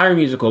this entire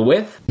musical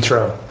with...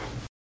 intro.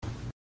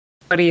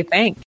 What do you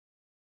think?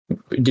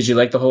 Did you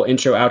like the whole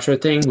intro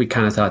outro thing? We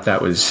kind of thought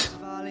that was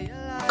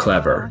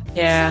clever.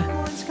 Yeah.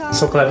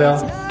 So clever.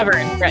 Clever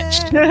in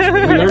French. We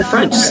learned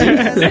French.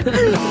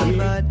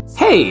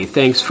 Hey,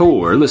 thanks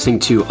for listening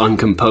to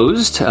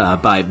Uncomposed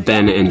by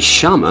Ben and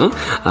Shama.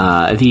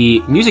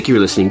 The music you're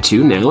listening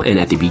to now and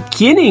at the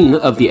beginning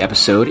of the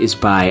episode is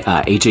by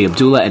AJ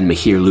Abdullah and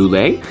Mahir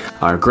Lule.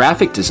 Our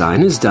graphic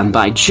design is done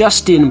by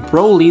Justin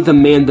Broly, the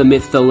man, the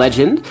myth, the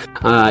legend.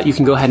 You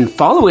can go ahead and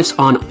follow us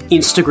on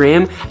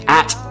Instagram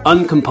at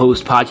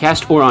Uncomposed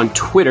Podcast, or on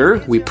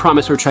Twitter. We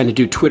promise we're trying to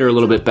do Twitter a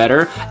little bit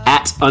better,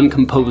 at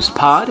Uncomposed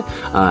Pod.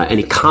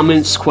 Any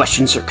comments,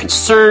 questions, or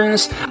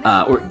concerns,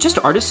 or just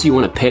artists you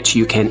want to pitch,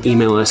 you can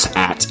email us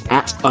at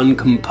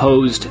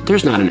uncomposed.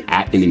 There's not an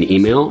at in an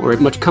email, or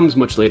it comes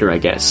much later, I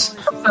guess.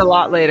 A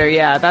lot later,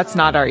 yeah. That's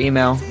not our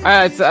email.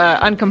 It's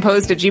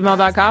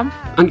uncomposed@gmail.com.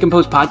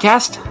 Uncomposed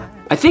Podcast?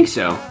 I think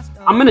so.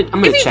 I'm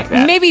gonna check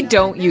that. Maybe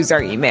don't use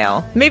our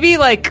email. Maybe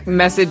like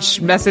message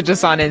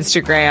us on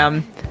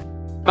Instagram.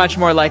 much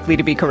more likely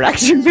to be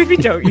correct. Maybe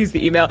don't use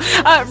the email.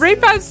 Rate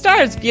 5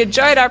 stars if you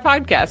enjoyed our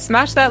podcast.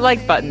 Smash that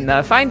like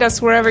button. Find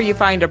us wherever you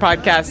find our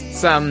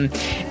podcasts.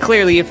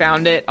 Clearly you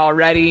found it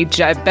already.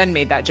 Ben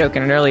made that joke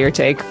in an earlier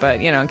take,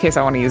 but in case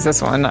I want to use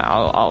this one,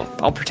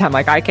 I'll pretend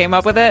like I came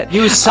up with it.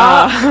 You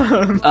saw.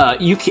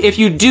 If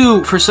you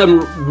do, for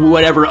some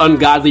whatever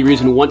ungodly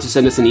reason, want to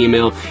send us an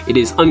email, it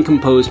is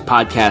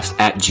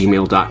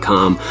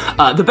uncomposedpodcast@gmail.com.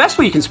 The best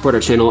way you can support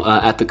our channel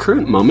at the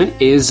current moment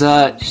is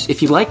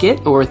if you like it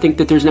or think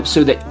that there's an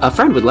episode that a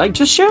friend would like,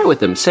 just share it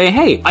with them. Say,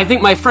 hey, I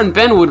think my friend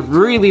Ben would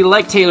really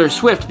like Taylor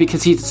Swift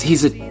because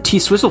he's a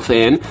T-Swizzle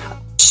fan.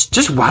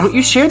 Just why don't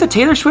you share the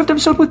Taylor Swift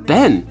episode with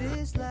Ben?